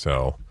month.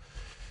 So.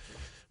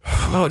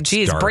 Oh,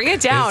 geez. Bring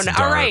it down.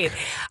 All right.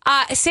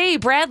 Say,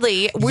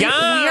 Bradley, we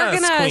are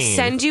going to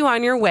send you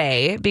on your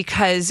way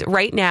because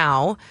right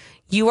now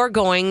you are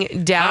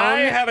going down.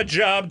 I have a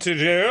job to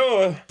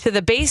do. To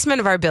the basement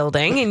of our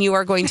building, and you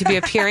are going to be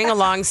appearing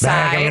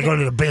alongside. I'm going to go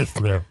to the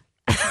basement.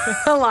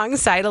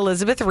 Alongside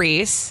Elizabeth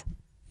Reese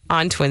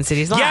on Twin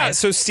Cities Live. Yeah,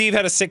 so Steve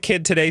had a sick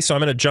kid today, so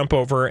I'm going to jump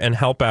over and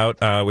help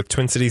out with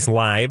Twin Cities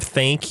Live.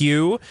 Thank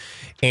you.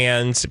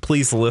 And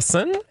please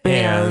listen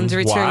and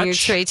return watch. your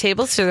tray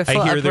tables to the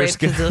full upright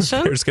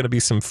position. There's going to be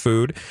some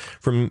food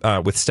from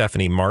with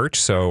Stephanie March,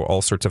 so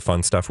all sorts of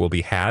fun stuff will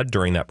be had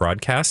during that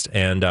broadcast.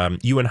 And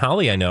you and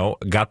Holly, I know,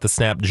 got the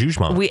Snap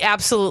Jujman. We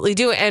absolutely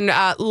do. And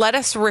let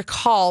us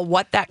recall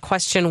what that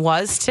question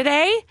was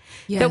today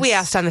that we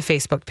asked on the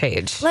Facebook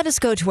page. Let us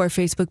go to our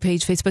Facebook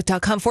page,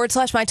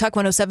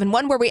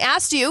 facebook.com/MyTalk1071, where we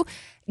asked you,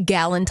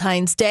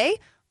 Galentine's Day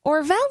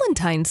or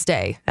Valentine's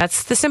Day?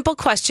 That's the simple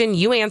question.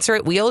 You answer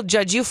it. We'll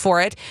judge you for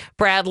it.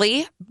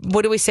 Bradley,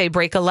 what do we say?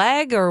 Break a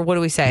leg or what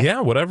do we say? Yeah,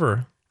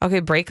 whatever.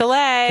 Okay, break a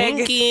leg.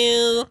 Thank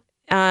you.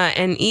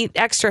 And eat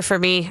extra for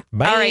me.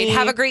 Bye. All right,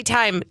 have a great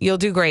time. You'll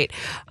do great.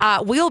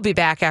 We'll be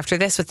back after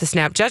this with the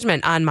Snap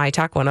Judgment on My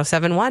Talk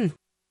 1071.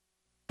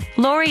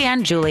 Lori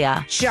and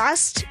Julia.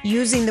 Just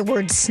using the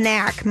word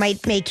snack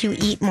might make you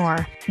eat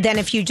more. than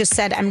if you just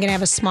said, I'm going to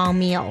have a small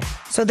meal.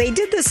 So they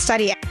did this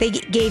study. They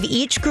gave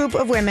each group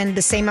of women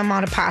the same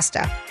amount of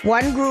pasta.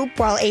 One group,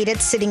 ate it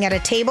sitting at a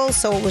table,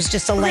 so it was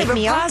just a light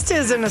meal. Pasta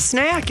isn't a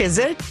snack, is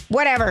it?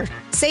 Whatever.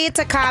 Say it's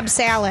a Cobb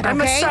salad, okay? I'm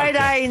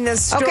side-eyeing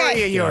this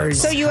story of yours.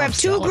 So you have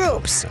two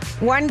groups.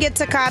 One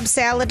gets a Cobb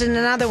salad and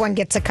another one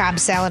gets a Cobb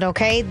salad,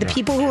 okay? The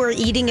people who are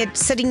eating it,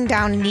 sitting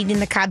down and eating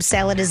the Cobb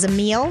salad as a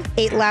meal,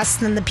 ate less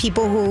than the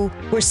people who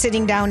were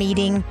sitting down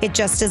eating it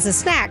just as a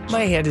snack.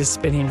 My head is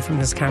spinning from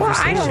this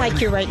conversation. Well, I don't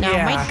like you right now.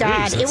 Yeah. My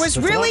God. Jeez, it was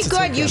really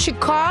good. You should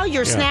call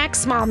your Yeah. snacks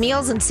small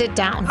meals and sit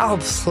down. Oh,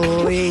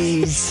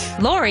 please.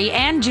 Lori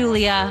and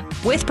Julia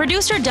with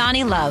producer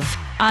Donnie Love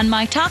on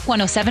My Talk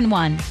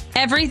 1071.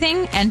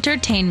 Everything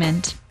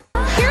Entertainment.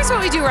 Here's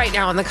what we do right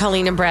now on the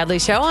Colleen and Bradley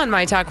Show on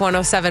My Talk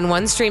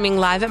 1071, streaming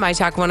live at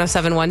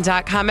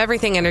MyTalk1071.com.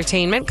 Everything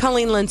Entertainment.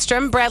 Colleen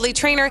Lindstrom, Bradley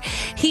Trainer.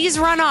 He's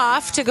run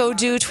off to go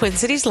do Twin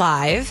Cities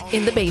Live.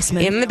 In the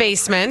basement. In the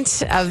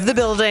basement of the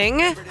building.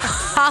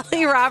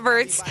 Holly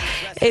Roberts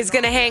is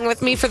going to hang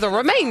with me for the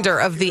remainder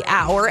of the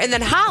hour. And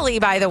then Holly,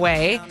 by the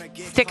way,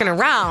 sticking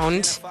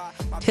around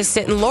to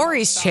sit in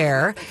Lori's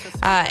chair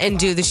and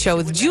do the show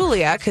with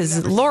Julia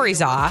because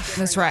Lori's off.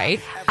 That's right.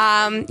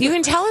 You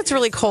can tell it's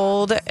really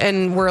cold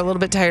and we're a little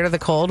bit tired of the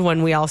cold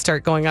when we all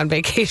start going on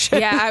vacation.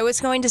 Yeah, I was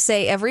going to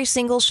say every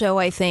single show,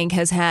 I think,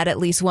 has had at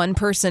least one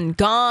person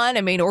gone.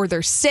 Or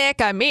they're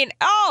sick.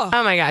 Oh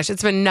my gosh,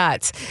 it's been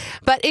nuts.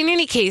 But in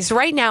any case,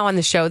 right now on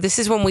the show, this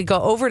is when we go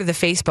over to the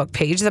Facebook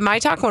page, the My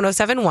Talk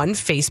 1071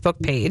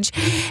 Facebook page,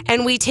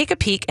 and we take a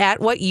peek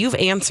at what you've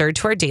answered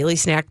to our daily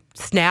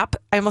snap.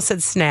 I almost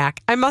said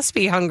snack. I must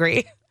be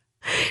hungry.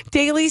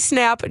 Daily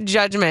Snap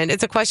Judgment.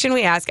 It's a question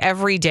we ask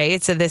every day.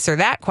 It's a this or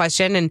that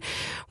question. And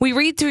we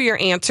read through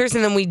your answers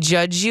and then we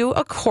judge you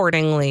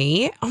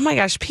accordingly. Oh my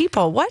gosh,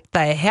 people, what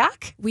the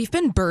heck? We've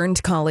been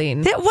burned,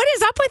 Colleen. What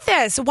is up with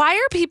this? Why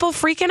are people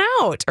freaking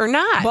out or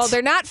not? Well,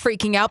 they're not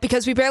freaking out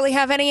because we barely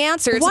have any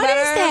answers What about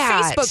is our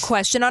that? Facebook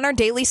question on our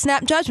Daily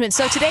Snap Judgment.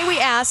 So today we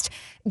asked,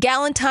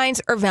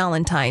 Galentine's or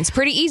Valentine's?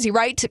 Pretty easy,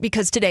 right?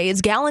 Because today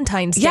is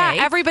Galentine's Day. Yeah,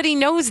 everybody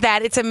knows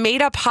that. It's a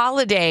made-up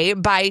holiday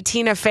by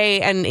Tina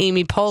Fey and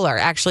Amy Poehler.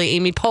 Actually,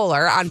 Amy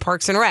Poehler on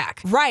Parks and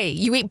Rec. Right.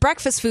 You eat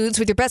breakfast foods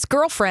with your best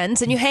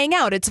girlfriends and you hang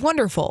out. It's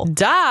wonderful.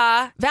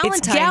 Duh.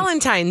 It's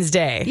Galentine's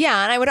Day.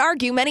 Yeah, and I would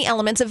argue many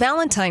elements of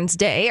Valentine's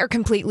Day are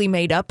completely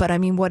made up, but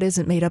what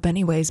isn't made up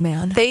anyways,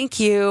 man? Thank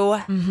you.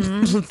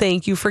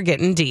 Thank you for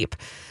getting deep.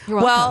 You're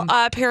welcome.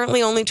 Well,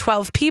 apparently only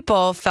 12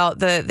 people felt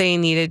that they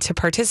needed to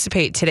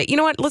participate today. You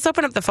know what? Let's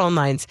open up the phone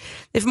lines.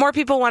 If more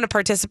people want to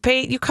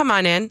participate, you come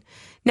on in.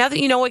 Now that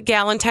you know what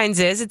Galentine's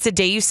is, it's a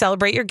day you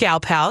celebrate your gal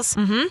pals.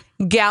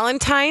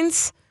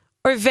 Galentine's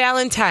or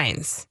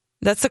Valentine's?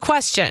 That's the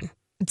question.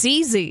 It's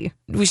easy.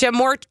 We should have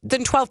more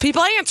than 12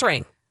 people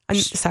answering. I'm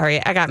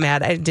sorry. I got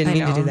mad. I didn't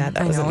mean to do that.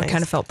 That wasn't nice. It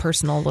kind of felt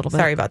personal a little bit.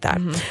 Sorry about that.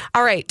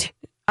 All right.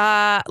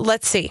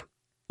 Let's see.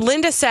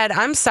 Linda said,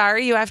 I'm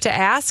sorry, you have to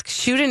ask.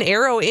 Shoot an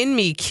arrow in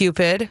me,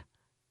 Cupid.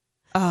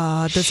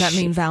 Does that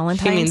mean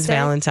Valentine's He means Day?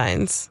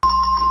 Valentine's.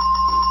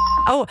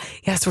 Oh,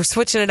 yes, we're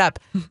switching it up.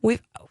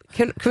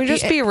 Can we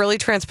just be really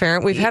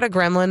transparent? We've had a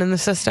gremlin in the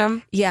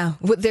system. Yeah.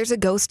 There's a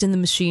ghost in the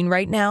machine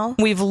right now.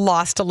 We've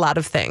lost a lot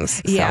of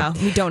things. Yeah.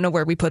 We don't know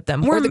where we put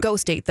them. Or the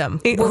ghost ate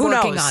them. We're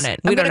working on it.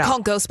 I'm going to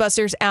call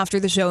Ghostbusters after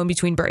the show in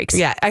between breaks.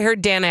 Yeah. I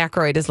heard Dan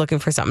Aykroyd is looking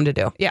for something to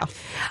do. Yeah.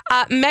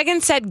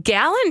 Megan said,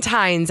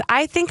 Galentine's.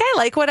 I think I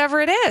like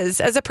whatever it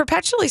is. As a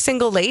perpetually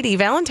single lady,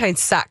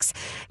 Valentine's sucks.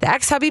 The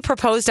ex-hubby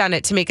proposed on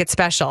it to make it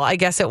special. I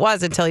guess it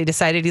was until he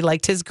decided he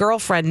liked his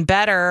girlfriend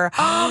better.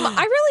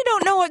 I really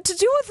don't know what to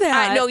do with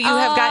that. No, you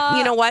have got,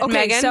 you know what, okay,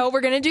 Megan? So we're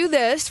going to do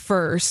this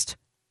first.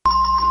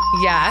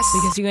 Yes.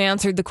 Because you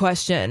answered the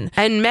question.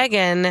 And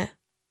Megan,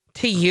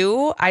 to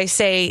you, I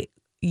say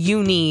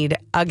you need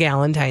a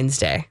Galentine's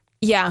Day.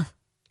 Yeah.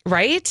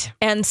 Right?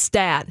 And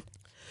stat.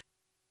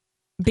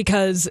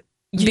 Because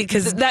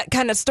that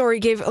kind of story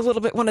gave a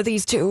little bit one of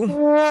these two.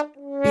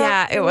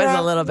 Yeah, it was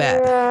a little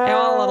bit.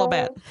 A little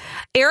bit.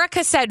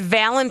 Erica said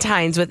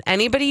Valentine's with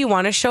anybody you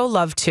want to show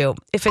love to.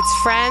 If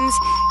it's friends,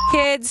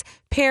 kids,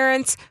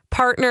 parents,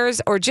 partners,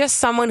 or just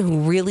someone who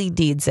really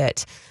needs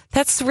it.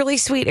 That's really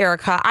sweet,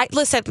 Erica.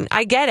 Listen,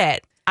 I get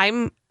it.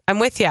 I'm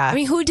with you. I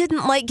mean, who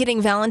didn't like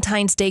getting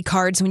Valentine's Day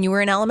cards when you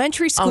were in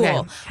elementary school?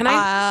 Okay. Can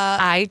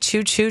I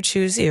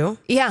choose you?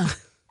 Yeah.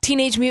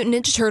 Teenage Mutant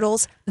Ninja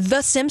Turtles,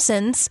 The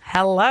Simpsons.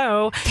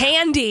 Hello.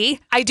 Candy.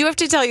 I do have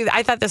to tell you,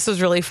 I thought this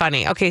was really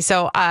funny. Okay,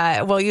 so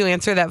while you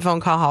answer that phone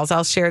call, Halls,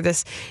 I'll share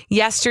this.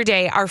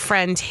 Yesterday, our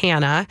friend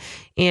Hannah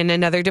in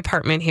another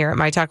department here at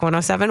My Talk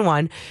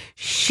 1071,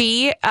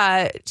 she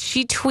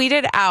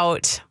tweeted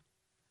out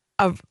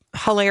a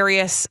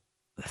hilarious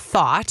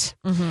thought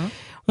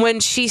when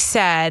she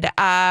said,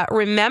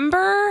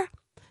 remember...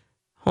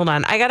 Hold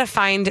on. I got to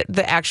find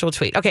the actual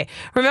tweet. Okay.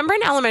 Remember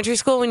in elementary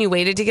school when you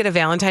waited to get a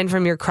Valentine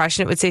from your crush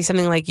and it would say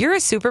something like, you're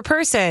a super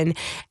person,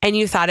 and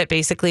you thought it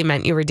basically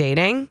meant you were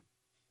dating?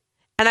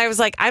 And I was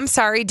like, I'm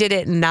sorry, did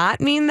it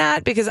not mean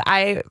that? Because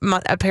I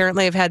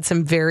apparently have had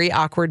some very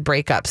awkward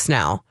breakups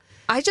now.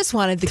 I just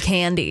wanted the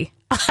candy.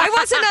 I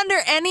wasn't under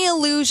any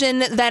illusion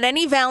that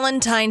any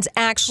Valentines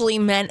actually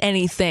meant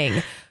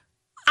anything.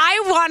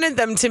 I wanted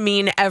them to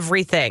mean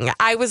everything.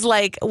 I was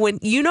like, when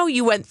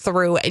you went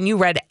through and you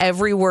read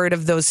every word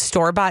of those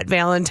store-bought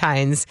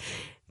Valentines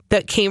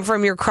that came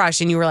from your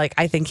crush, and you were like,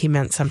 I think he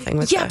meant something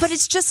with this. But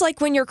it's just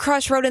like when your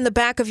crush wrote in the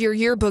back of your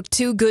yearbook,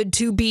 "Too good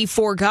to be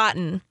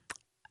forgotten."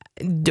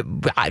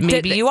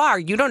 Maybe you are.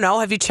 You don't know.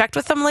 Have you checked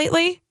with them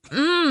lately?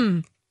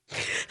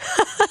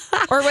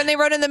 Or when they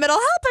wrote in the middle,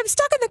 "Help, I'm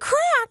stuck in the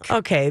crack."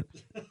 Okay.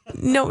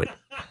 No,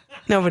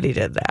 nobody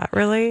did that,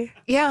 really?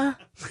 Yeah.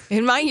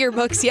 In my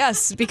yearbooks,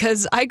 yes,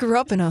 because I grew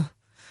up in a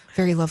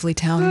very lovely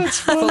town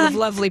full of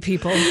lovely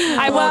people.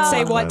 I won't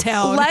say what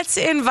town. Let's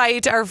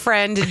invite our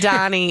friend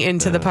Donnie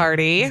into the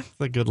party. That's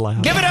a good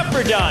laugh. Give it up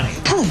for Donnie.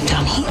 Hello,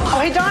 Donnie. Oh,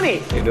 hey, Donnie.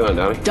 How you doing,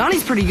 Donnie?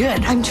 Donnie's pretty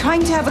good. I'm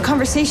trying to have a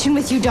conversation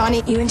with you,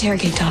 Donnie. You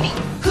interrogate Donnie.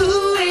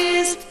 Who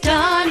is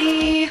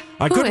Donnie?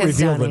 I Who couldn't is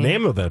reveal the Donnie?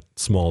 name of that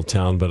small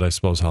town, but I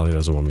suppose Holly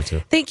doesn't want me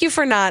to. Thank you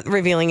for not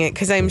revealing it,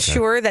 because I'm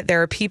sure that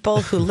there are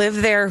people who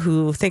live there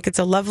who think it's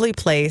a lovely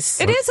place.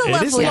 It is a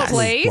lovely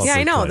place. Yeah,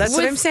 I know. That's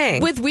what I'm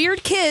saying. With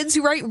weird kids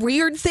who write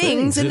weird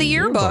things in the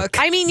yearbook.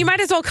 I mean, you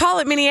might as well call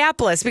it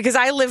Minneapolis, because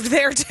I lived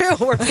there too,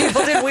 where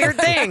people did weird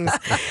things.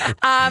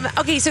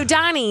 Okay, so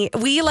Donnie,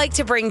 we like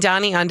to bring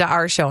Donnie onto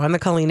our show, on the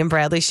Colleen and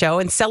Bradley show,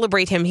 and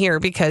celebrate him here,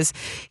 because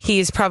he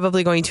is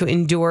probably going to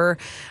endure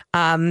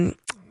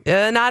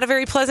not a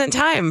very pleasant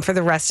time for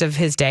the rest of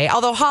his day.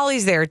 Although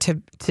Holly's there to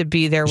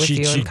be there with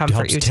you and comfort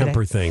helps you today.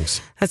 temper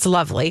things. That's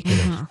lovely.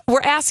 Mm-hmm. We're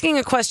asking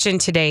a question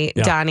today,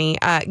 Donnie.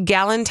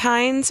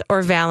 Galentines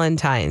or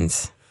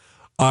Valentines?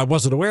 I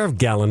wasn't aware of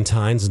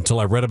Galentines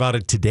until I read about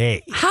it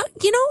today. How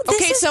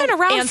this has been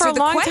around for a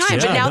long time,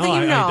 but now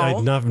that you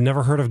know. I've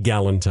never heard of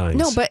Galentines.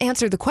 No, but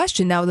answer the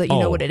question now that you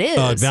know what it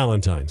is.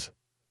 Valentines.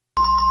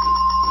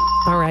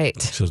 All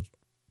right. So,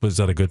 was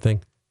that a good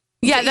thing?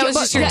 Yeah, that was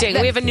just your ding.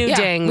 We have a new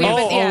ding. We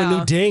have a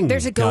new ding.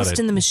 There's a Got ghost it.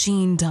 in the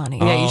machine, Donnie.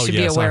 Yeah, you should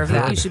be aware of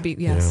that. You should be,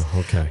 yes. Yeah,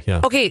 okay,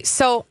 yeah. Okay,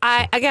 so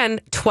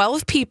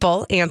 12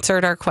 people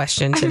answered our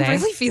question today.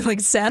 I'm really feeling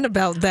sad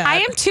about that. I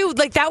am too.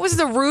 Like, that was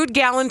the rude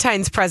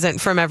Galentine's present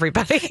from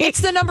everybody.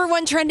 It's the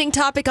 #1 trending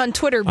topic on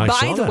Twitter,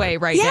 by the way,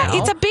 right now.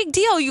 Yeah, it's a big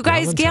deal. You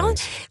guys,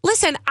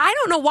 listen, I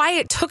don't know why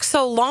it took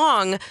so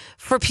long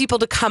for people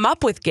to come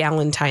up with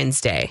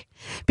Galentine's Day.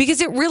 Because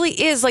it really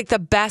is like the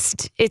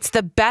best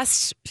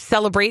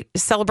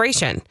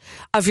celebration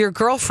of your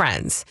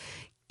girlfriends.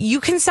 You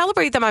can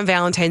celebrate them on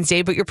Valentine's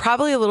Day, but you're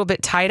probably a little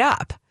bit tied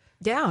up.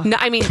 Yeah. No,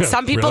 I mean,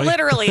 some people Really?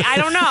 literally. I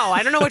don't know.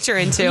 I don't know what you're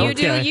into. You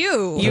do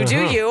you. You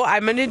do you.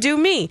 I'm going to do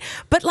me.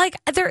 But like,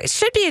 there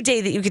should be a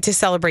day that you get to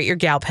celebrate your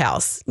gal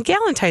pals.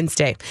 Galentine's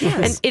Day. Yes.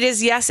 And it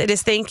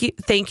is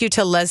thank you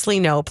to Leslie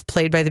Knope,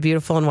 played by the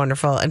beautiful and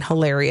wonderful and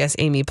hilarious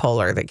Amy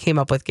Poehler, that came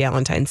up with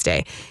Galentine's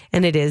Day.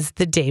 And it is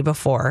the day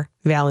before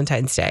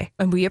Valentine's Day.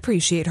 And we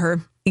appreciate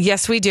her.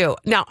 Yes, we do.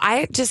 Now,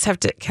 I just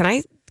have to,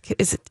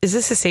 is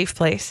this a safe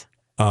place?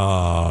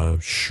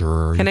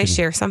 Sure. Can I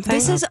share something?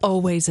 This is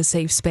always a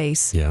safe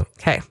space. Yeah.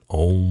 Okay.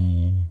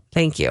 Oh.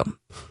 Thank you.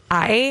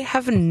 I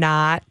have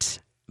not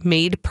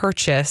made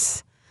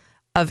purchase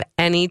of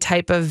any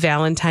type of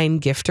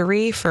Valentine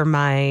giftery for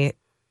my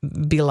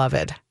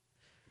beloved.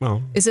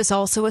 Well, is this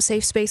also a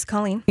safe space,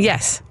 Colleen?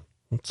 Yes.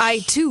 I,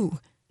 too,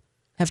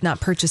 have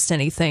not purchased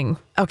anything.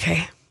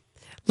 Okay.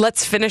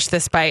 Let's finish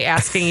this by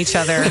asking each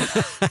other,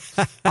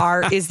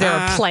 is there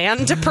a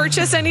plan to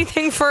purchase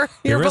anything for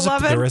your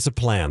beloved? There is a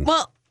plan.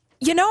 Well,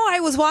 I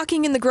was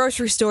walking in the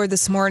grocery store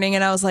this morning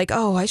and I was like,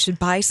 I should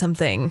buy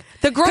something.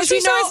 The grocery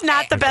store is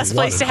not the best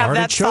place to have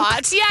that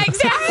thought. Yeah,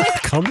 exactly.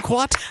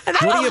 Kumquat? And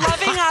I'm a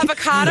loving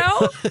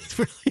avocado.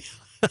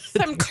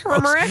 Some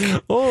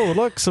turmeric. Oh,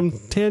 look, some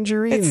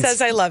tangerines. It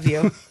says I love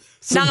you.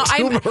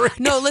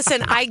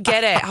 Listen, I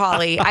get it,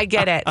 Holly. I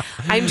get it.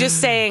 I'm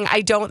just saying I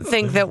don't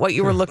think that what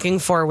you were looking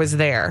for was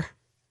there.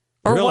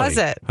 Or really? Was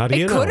it? How do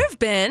you know? Could have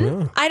been.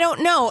 Yeah. I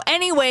don't know.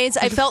 Anyways,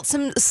 I felt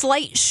some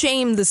slight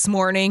shame this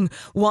morning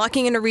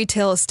walking in a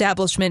retail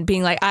establishment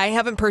being like, I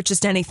haven't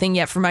purchased anything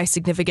yet for my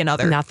significant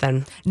other.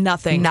 Nothing.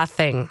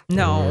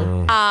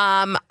 No.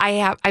 I'm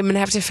going to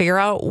have to figure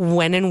out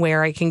when and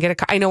where I can get a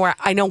card.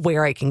 I know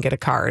where I can get a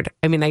card.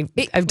 I mean,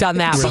 I've done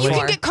that before. You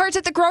can get cards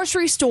at the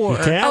grocery store.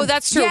 Oh,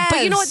 that's true. Yes.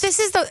 But you know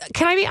what?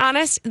 Can I be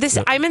honest? This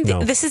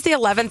is the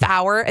 11th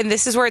hour, and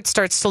this is where it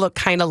starts to look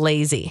kind of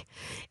lazy.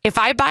 If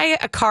I buy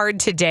a card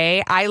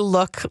today, I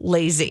look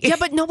lazy. Yeah,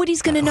 but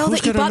nobody's going to know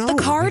that you bought the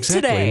card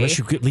today. Unless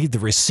you could leave the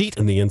receipt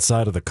in the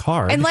inside of the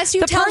card. Unless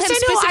you tell him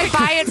specifically. The person who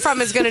I buy it from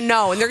is going to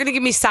know, and they're going to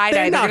give me side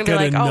eye. They're going to be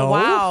like, "Oh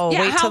wow,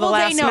 yeah, wait till the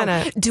last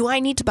minute." Do I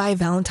need to buy a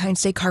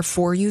Valentine's Day card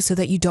for you so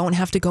that you don't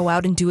have to go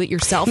out and do it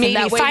yourself? Maybe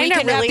and that way find we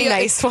can a really have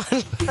nice one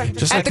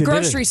at the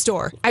grocery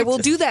store. I will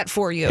do that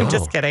for you. I'm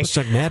just kidding. It's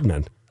like Mad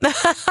Men.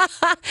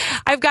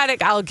 I've got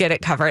it. I'll get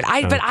it covered.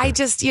 But I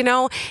just,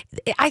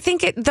 I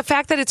think the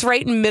fact that it's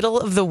right in the middle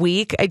of the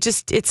week,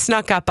 it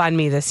snuck up on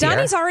me this year.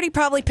 Donnie's already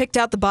probably picked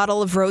out the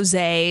bottle of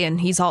rosé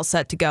and he's all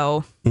set to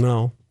go.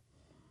 No.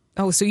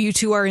 Oh, so you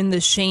two are in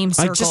the shame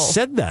circle. I just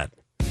said that.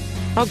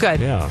 Oh, good.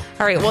 Yeah.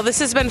 All right. Well, this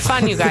has been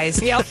fun, you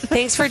guys. Yep.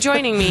 Thanks for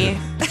joining me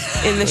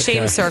in the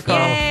shame circle.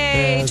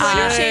 Yay! Join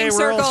our shame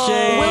we're all circle.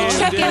 shamed. We'll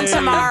check in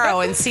tomorrow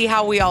and see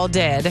how we all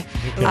did.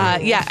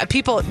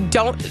 People,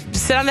 don't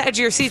sit on the edge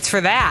of your seats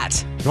for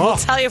that. We'll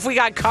tell you if we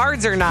got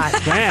cards or not.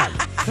 Man.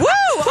 Woo!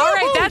 All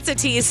right, that's a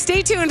tease.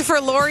 Stay tuned for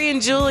Lori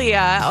and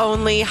Julia,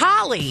 only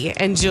Holly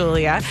and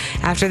Julia,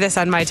 after this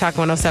on My Talk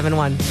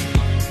 1071.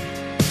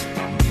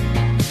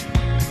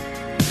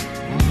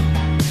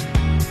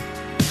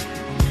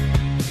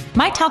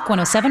 My Talk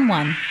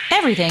 1071.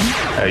 Everything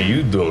How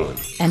you doing?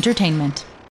 entertainment.